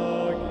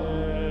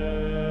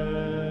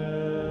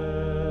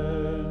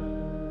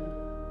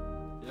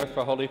again.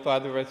 Therefore, Holy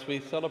Father, as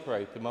we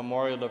celebrate the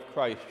memorial of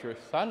Christ, your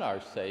Son,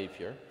 our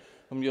Savior,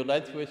 whom you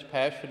led through his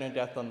passion and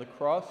death on the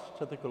cross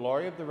to the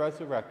glory of the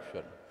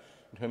resurrection,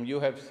 and whom you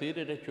have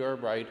seated at your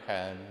right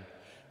hand,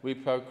 we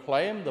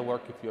proclaim the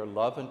work of your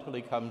love until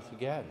he comes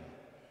again.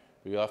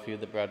 We offer you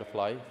the bread of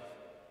life,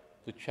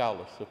 the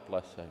chalice of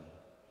blessing.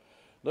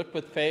 Look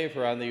with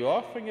favor on the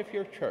offering of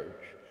your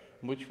church,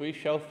 in which we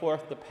show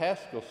forth the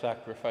paschal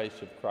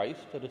sacrifice of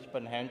Christ that has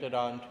been handed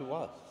on to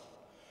us,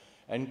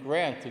 and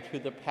grant that through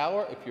the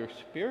power of your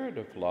Spirit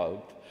of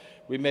love,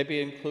 we may be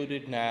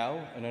included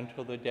now and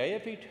until the day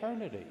of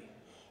eternity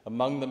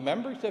among the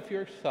members of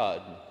your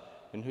Son,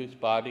 in whose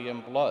body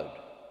and blood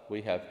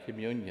we have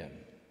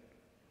communion.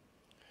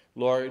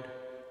 Lord,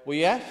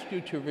 we ask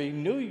you to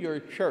renew your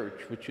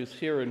church, which is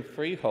here in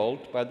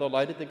Freehold, by the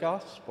light of the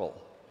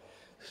gospel.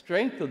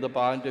 Strengthen the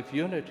bond of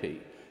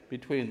unity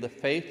between the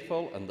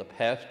faithful and the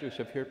pastors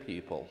of your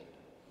people.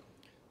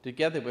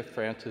 Together with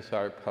Francis,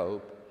 our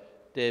Pope,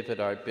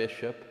 David, our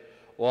Bishop,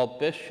 all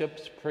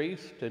bishops,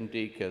 priests, and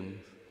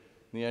deacons,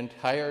 the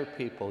entire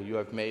people you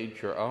have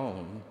made your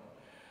own,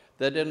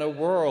 that in a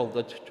world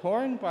that's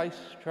torn by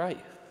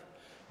strife,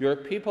 your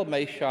people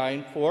may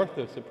shine forth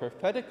as a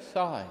prophetic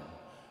sign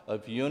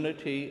of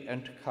unity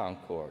and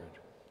concord.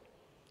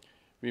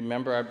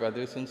 Remember our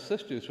brothers and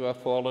sisters who have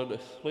fallen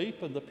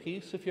asleep in the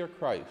peace of your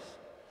Christ,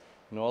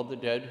 and all the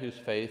dead whose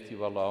faith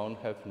you alone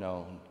have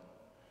known.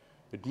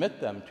 Admit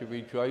them to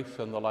rejoice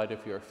in the light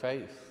of your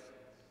face.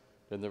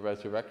 In the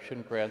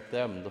resurrection grant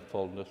them the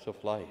fullness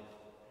of life.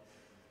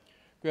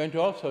 Grant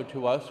also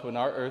to us, when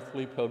our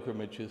earthly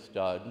pilgrimage is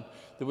done,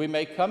 that we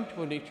may come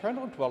to an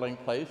eternal dwelling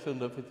place and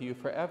live with you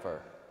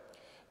forever.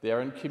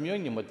 There, in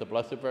communion with the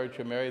Blessed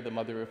Virgin Mary, the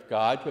Mother of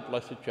God, with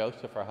Blessed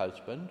Joseph, her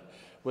husband,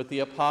 with the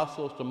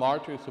apostles, the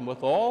martyrs, and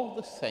with all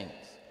the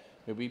saints,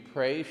 may we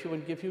praise you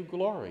and give you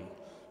glory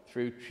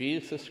through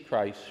Jesus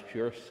Christ,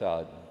 your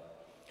Son.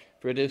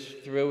 For it is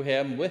through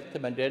him, with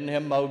him, and in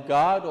him, O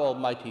God,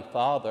 Almighty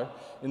Father,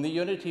 in the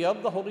unity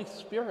of the Holy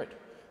Spirit,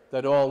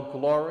 that all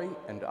glory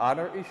and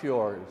honor is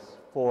yours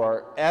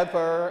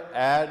forever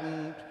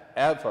and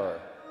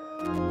ever.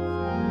 Amen.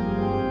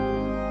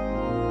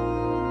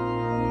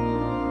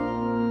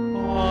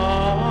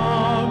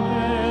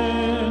 Amen.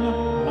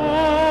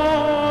 Amen.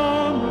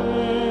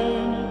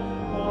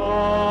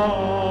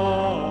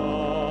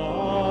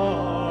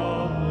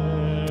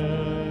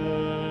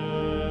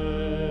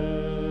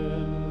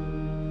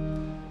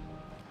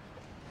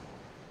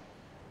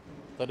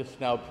 Let us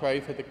now pray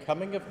for the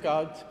coming of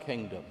God's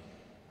kingdom,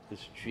 as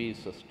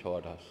Jesus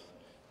taught us.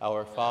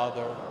 Our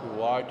Father,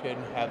 who art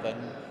in heaven,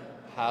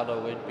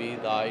 hallowed be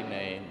thy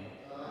name.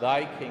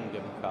 Thy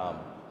kingdom come,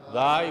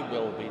 thy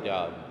will be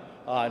done,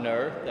 on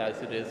earth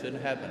as it is in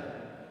heaven.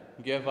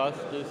 Give us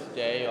this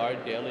day our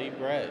daily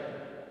bread,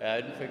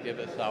 and forgive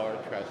us our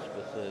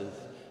trespasses,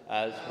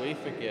 as we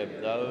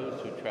forgive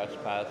those who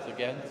trespass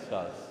against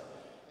us.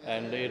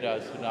 And lead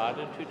us not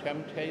into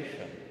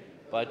temptation,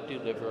 but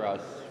deliver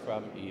us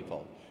from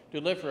evil.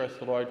 Deliver us,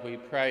 Lord, we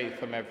pray,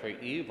 from every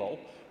evil,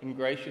 and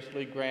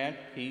graciously grant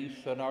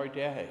peace in our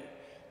day,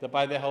 that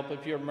by the help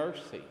of your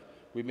mercy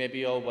we may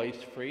be always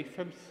free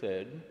from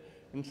sin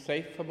and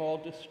safe from all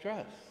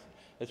distress,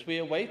 as we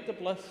await the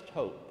blessed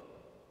hope,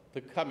 the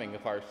coming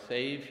of our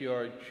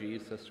Savior,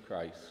 Jesus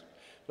Christ.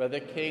 For the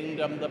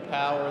kingdom, the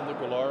power, and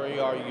the glory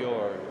are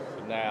yours,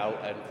 now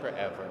and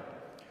forever.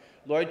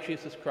 Lord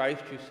Jesus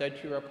Christ, you said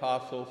to your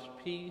apostles,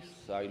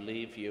 "Peace I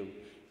leave you,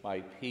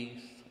 my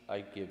peace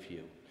I give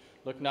you."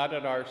 Look not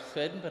on our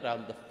sin, but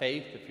on the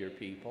faith of your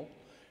people,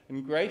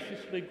 and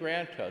graciously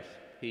grant us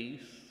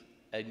peace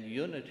and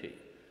unity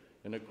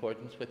in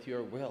accordance with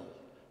your will,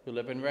 who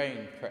live and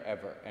reign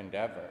forever and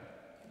ever.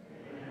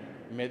 Amen.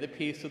 May the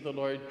peace of the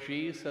Lord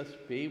Jesus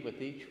be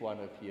with each one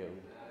of you.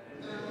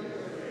 Amen.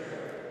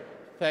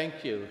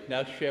 Thank you.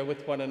 Now share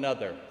with one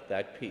another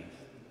that peace.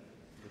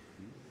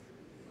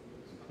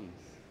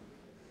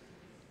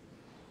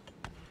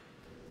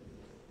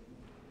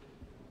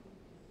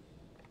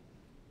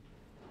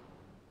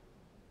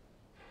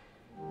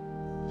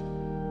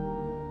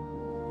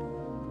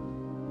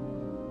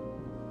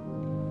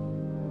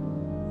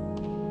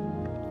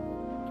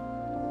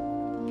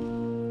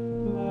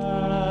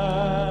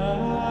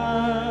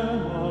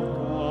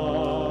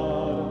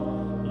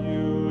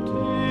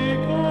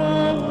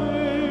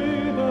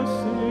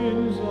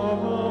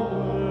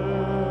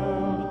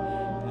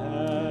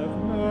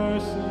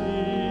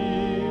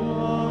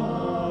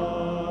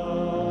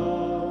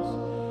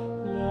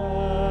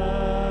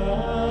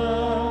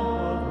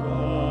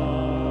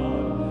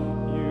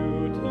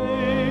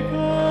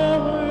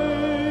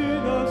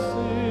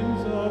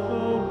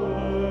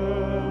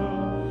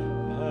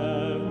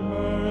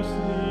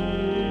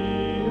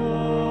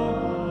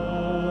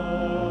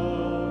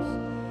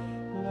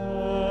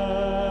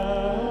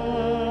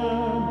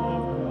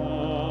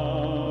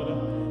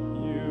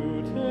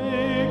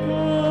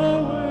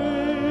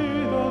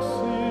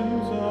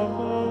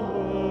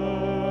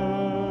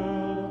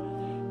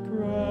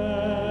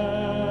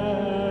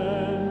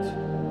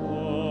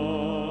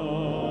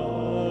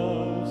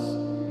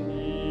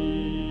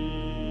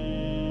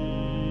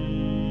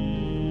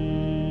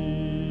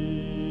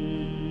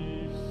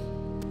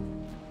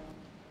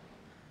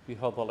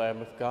 Behold the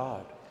Lamb of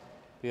God.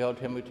 Behold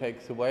him who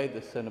takes away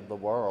the sin of the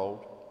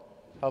world.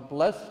 How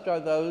blessed are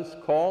those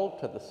called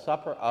to the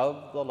supper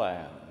of the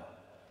Lamb.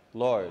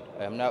 Lord,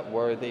 I am not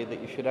worthy that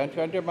you should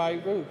enter under my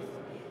roof,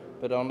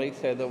 but only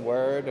say the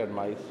word, and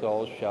my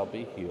soul shall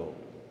be healed.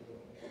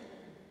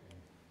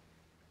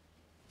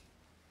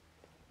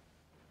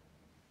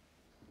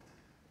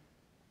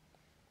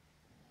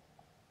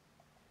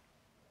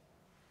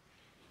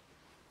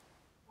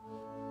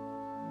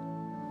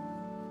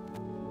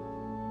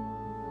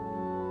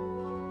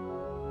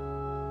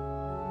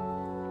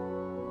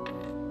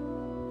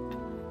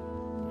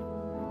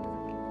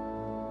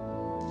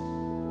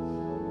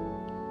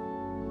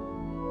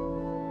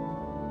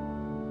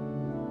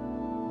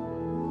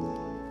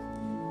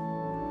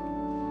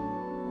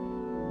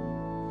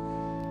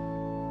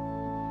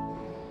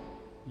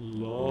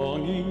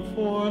 Longing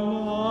for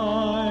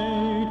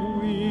light,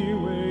 we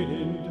wait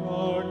in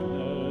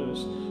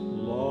darkness.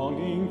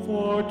 Longing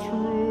for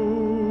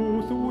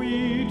truth,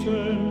 we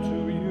turn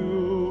to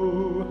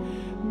you.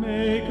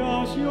 Make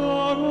us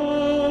your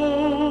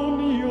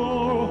own,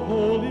 your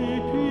holy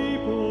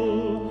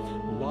people,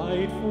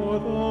 light for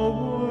the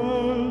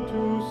world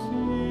to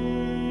see.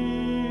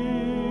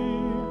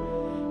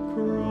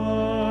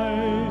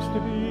 Christ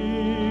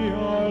be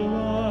our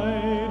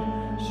light,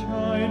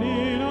 shine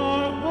in our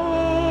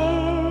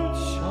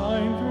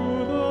shine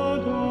through the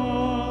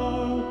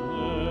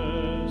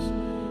darkness.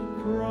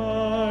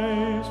 Christ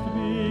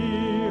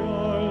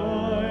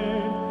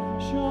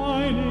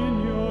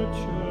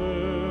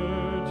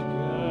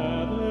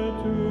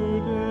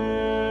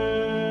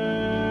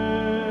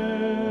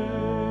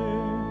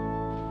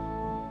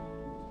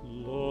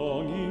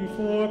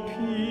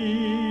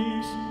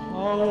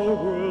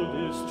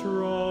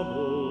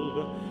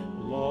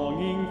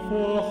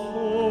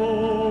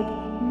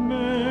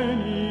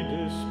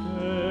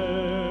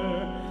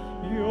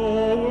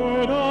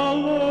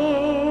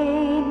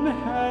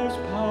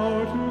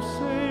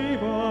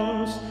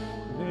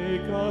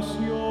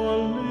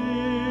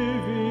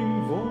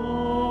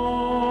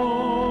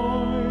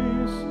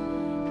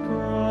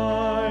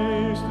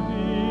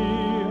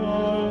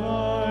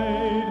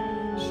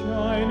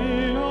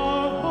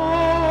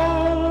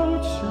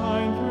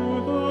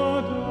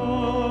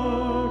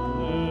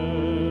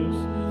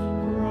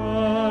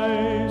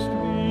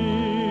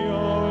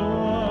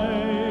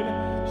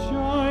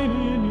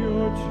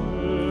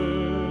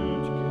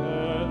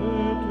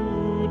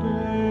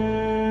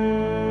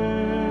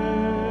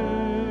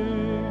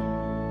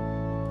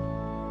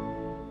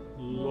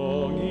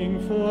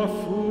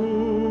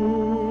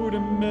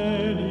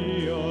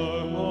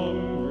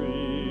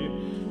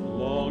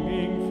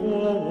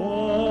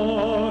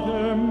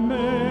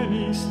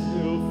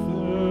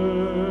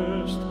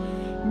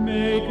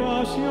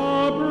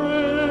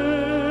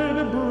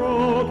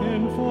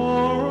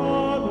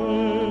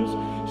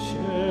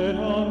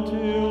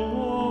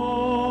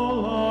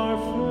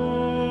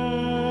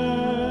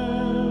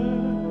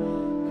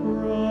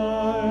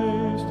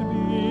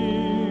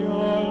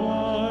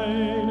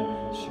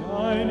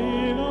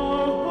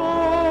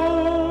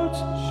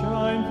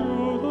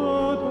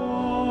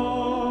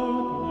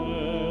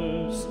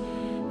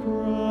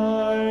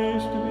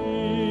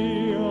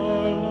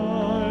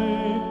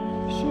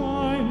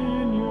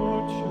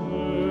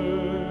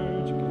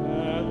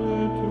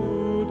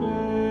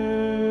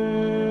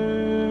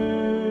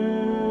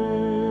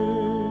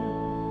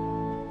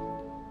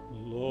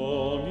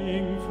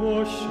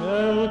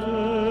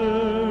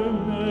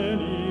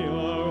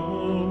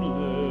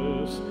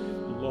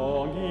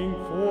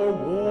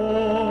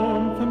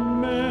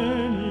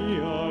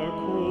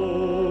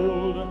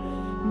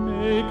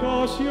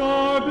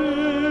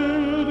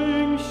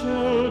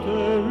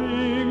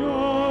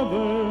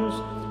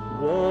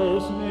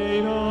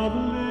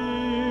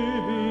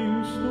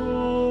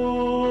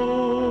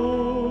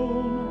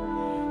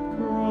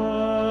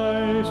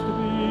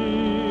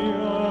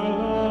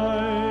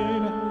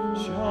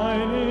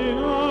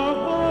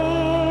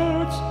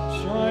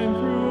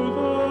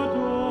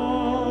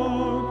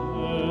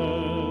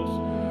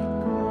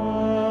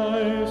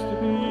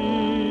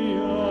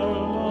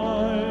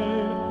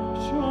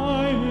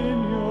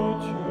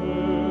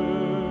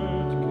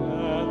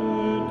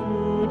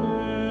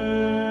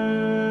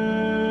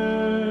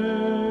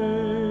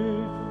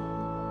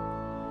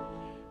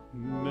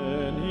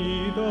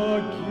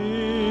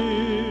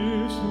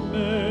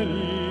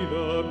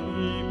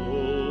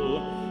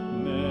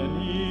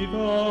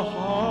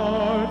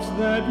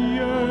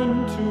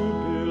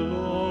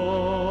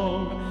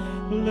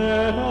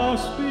Let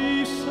us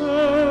be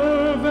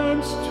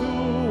servants to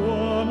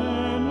one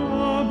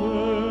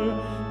another,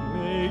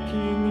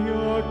 making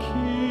your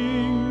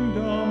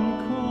kingdom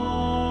come.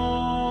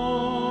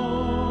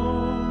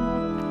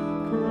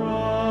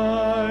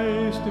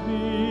 Christ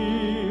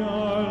be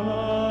our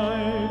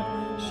light,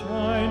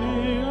 shine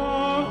in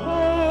our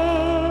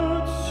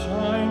hearts,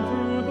 shine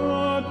through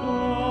the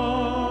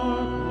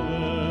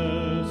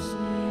darkness.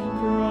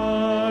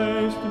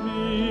 Christ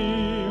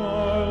be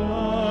our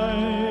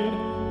light,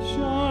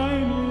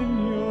 shine in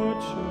your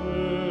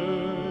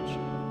church,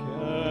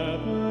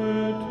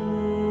 gathered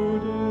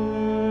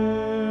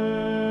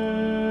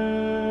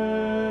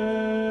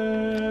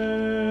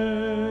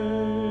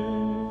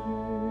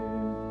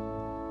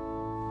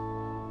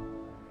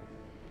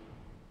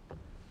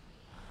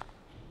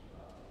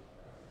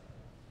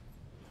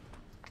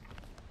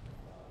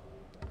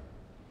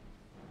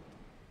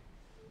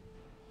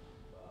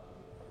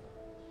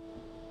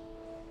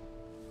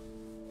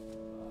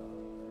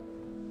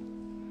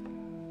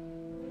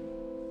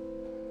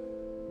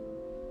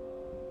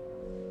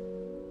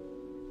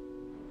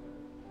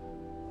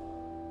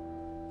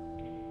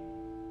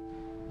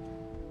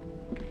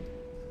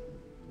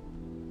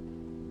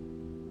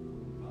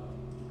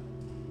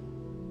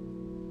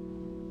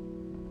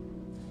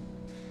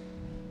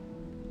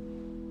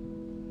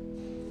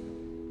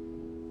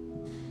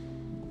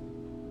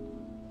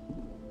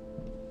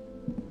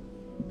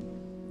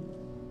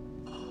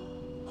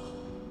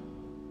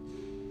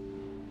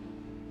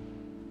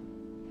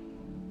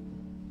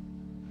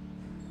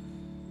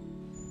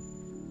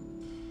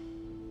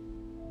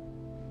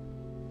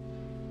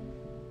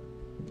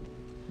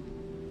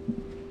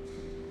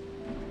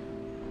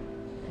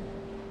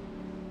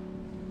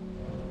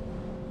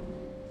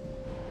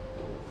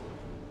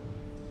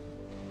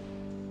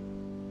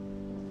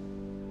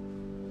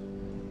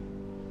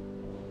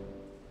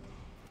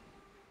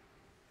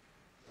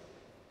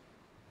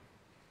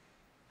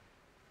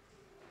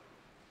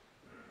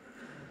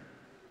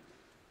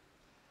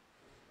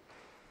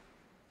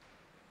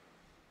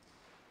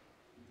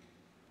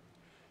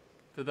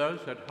For those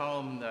at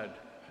home that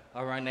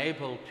are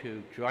unable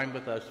to join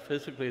with us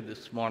physically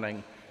this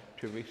morning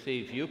to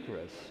receive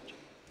Eucharist,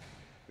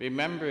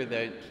 remember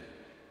that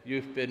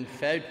you've been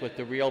fed with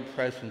the real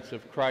presence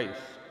of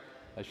Christ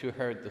as you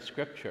heard the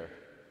scripture.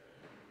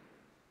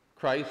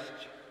 Christ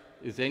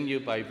is in you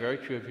by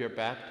virtue of your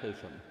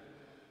baptism,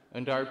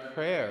 and our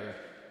prayer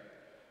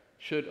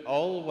should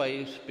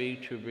always be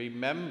to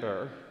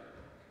remember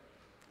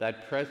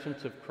that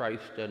presence of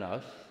Christ in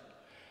us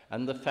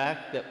and the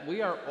fact that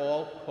we are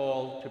all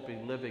called to be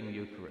living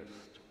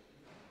Eucharist.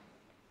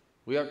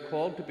 We are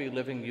called to be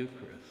living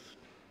Eucharist,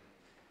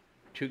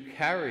 to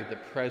carry the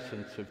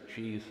presence of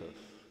Jesus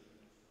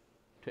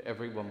to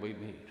everyone we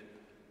meet.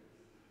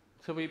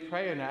 So we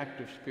pray an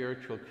act of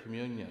spiritual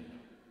communion.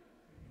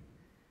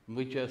 And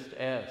we just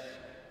ask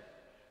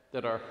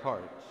that our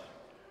hearts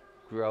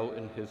grow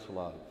in his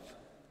love.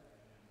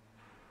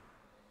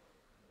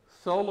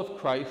 Soul of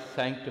Christ,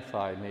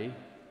 sanctify me.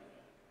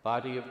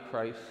 Body of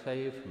Christ,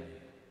 save me.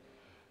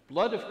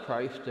 Blood of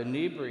Christ,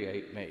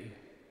 inebriate me.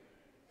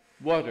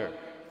 Water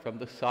from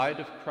the side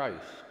of Christ,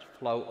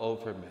 flow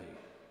over me.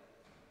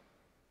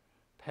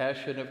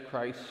 Passion of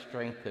Christ,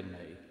 strengthen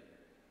me.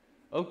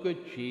 O good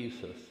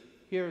Jesus,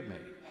 hear me.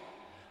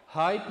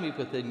 Hide me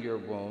within your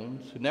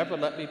wounds. Never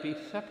let me be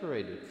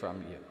separated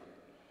from you.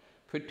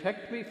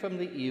 Protect me from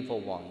the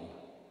evil one,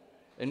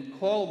 and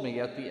call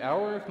me at the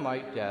hour of my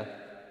death.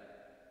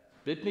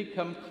 Bid me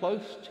come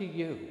close to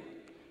you,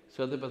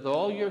 so that with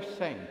all your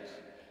saints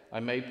I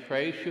may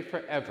praise you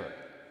forever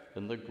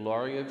in the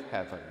glory of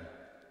heaven.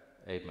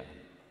 Amen.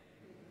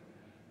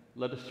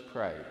 Let us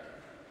pray.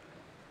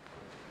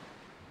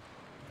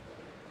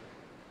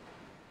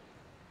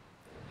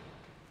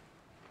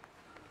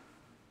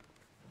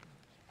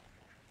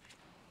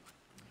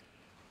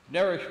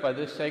 Nourished by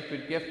this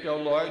sacred gift, O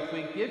Lord,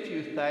 we give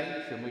you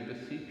thanks and we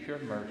beseech your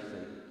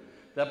mercy,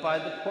 that by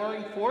the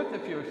pouring forth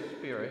of your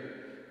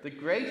Spirit, the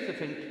grace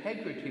of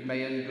integrity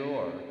may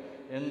endure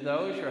in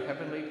those your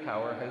heavenly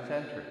power has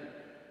entered.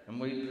 And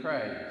we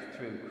pray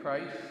through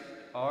Christ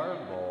our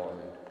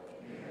Lord.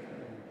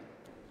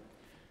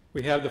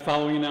 We have the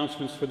following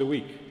announcements for the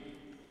week.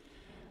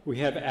 We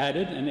have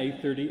added an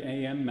 8:30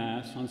 a.m.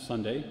 Mass on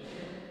Sunday,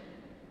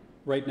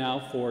 right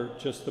now for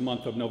just the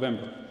month of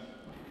November.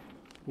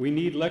 We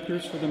need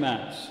lectors for the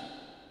Mass.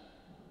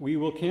 We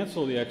will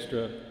cancel the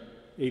extra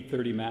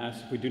 8:30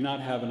 Mass if we do not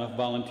have enough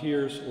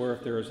volunteers or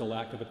if there is a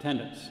lack of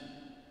attendance.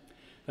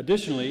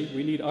 Additionally,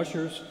 we need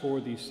ushers for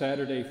the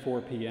Saturday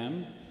 4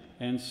 p.m.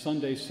 and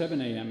Sunday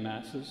 7 a.m.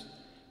 Masses,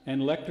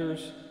 and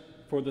lectors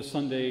for the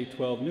Sunday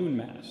 12 noon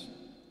Mass.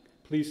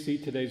 Please see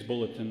today's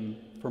bulletin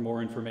for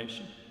more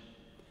information.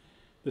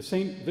 The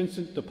St.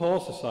 Vincent de Paul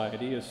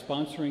Society is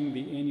sponsoring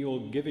the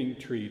annual Giving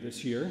Tree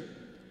this year.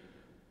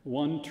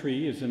 One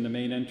tree is in the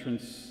main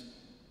entrance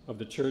of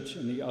the church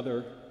and the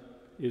other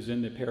is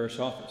in the parish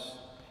office.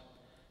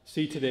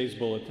 See today's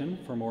bulletin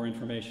for more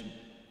information.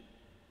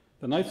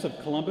 The Knights of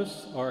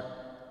Columbus are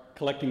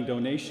collecting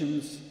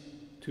donations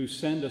to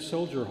send a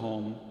soldier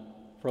home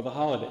for the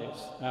holidays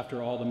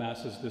after all the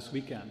masses this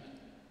weekend.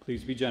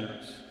 Please be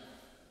generous.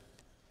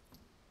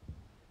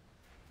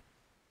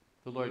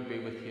 The Lord be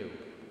with you.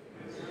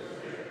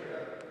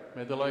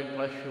 May the Lord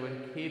bless you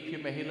and keep you.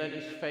 May he let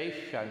his face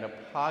shine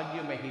upon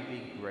you. May he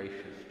be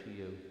gracious to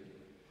you.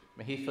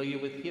 May he fill you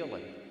with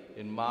healing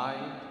in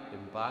mind,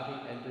 in body,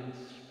 and in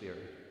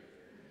spirit.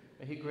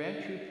 May he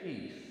grant you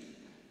peace.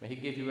 May he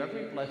give you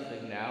every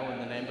blessing now in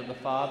the name of the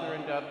Father,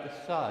 and of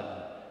the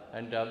Son,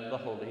 and of the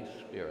Holy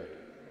Spirit.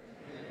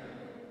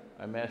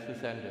 Our Mass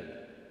is ended.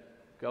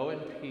 Go in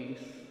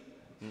peace,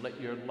 and let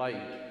your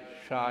light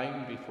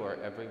shine before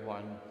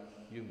everyone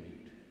you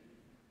meet.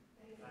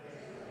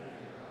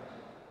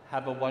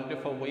 Have a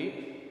wonderful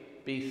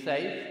week. Be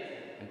safe,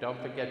 and don't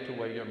forget to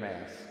wear your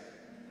mask.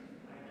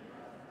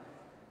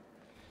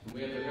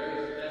 We have a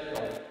very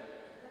special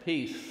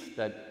piece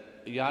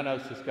that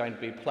Janos is going to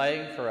be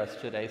playing for us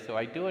today, so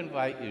I do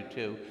invite you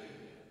to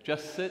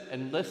just sit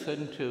and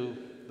listen to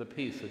the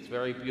piece. It's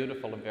very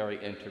beautiful and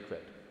very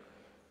intricate.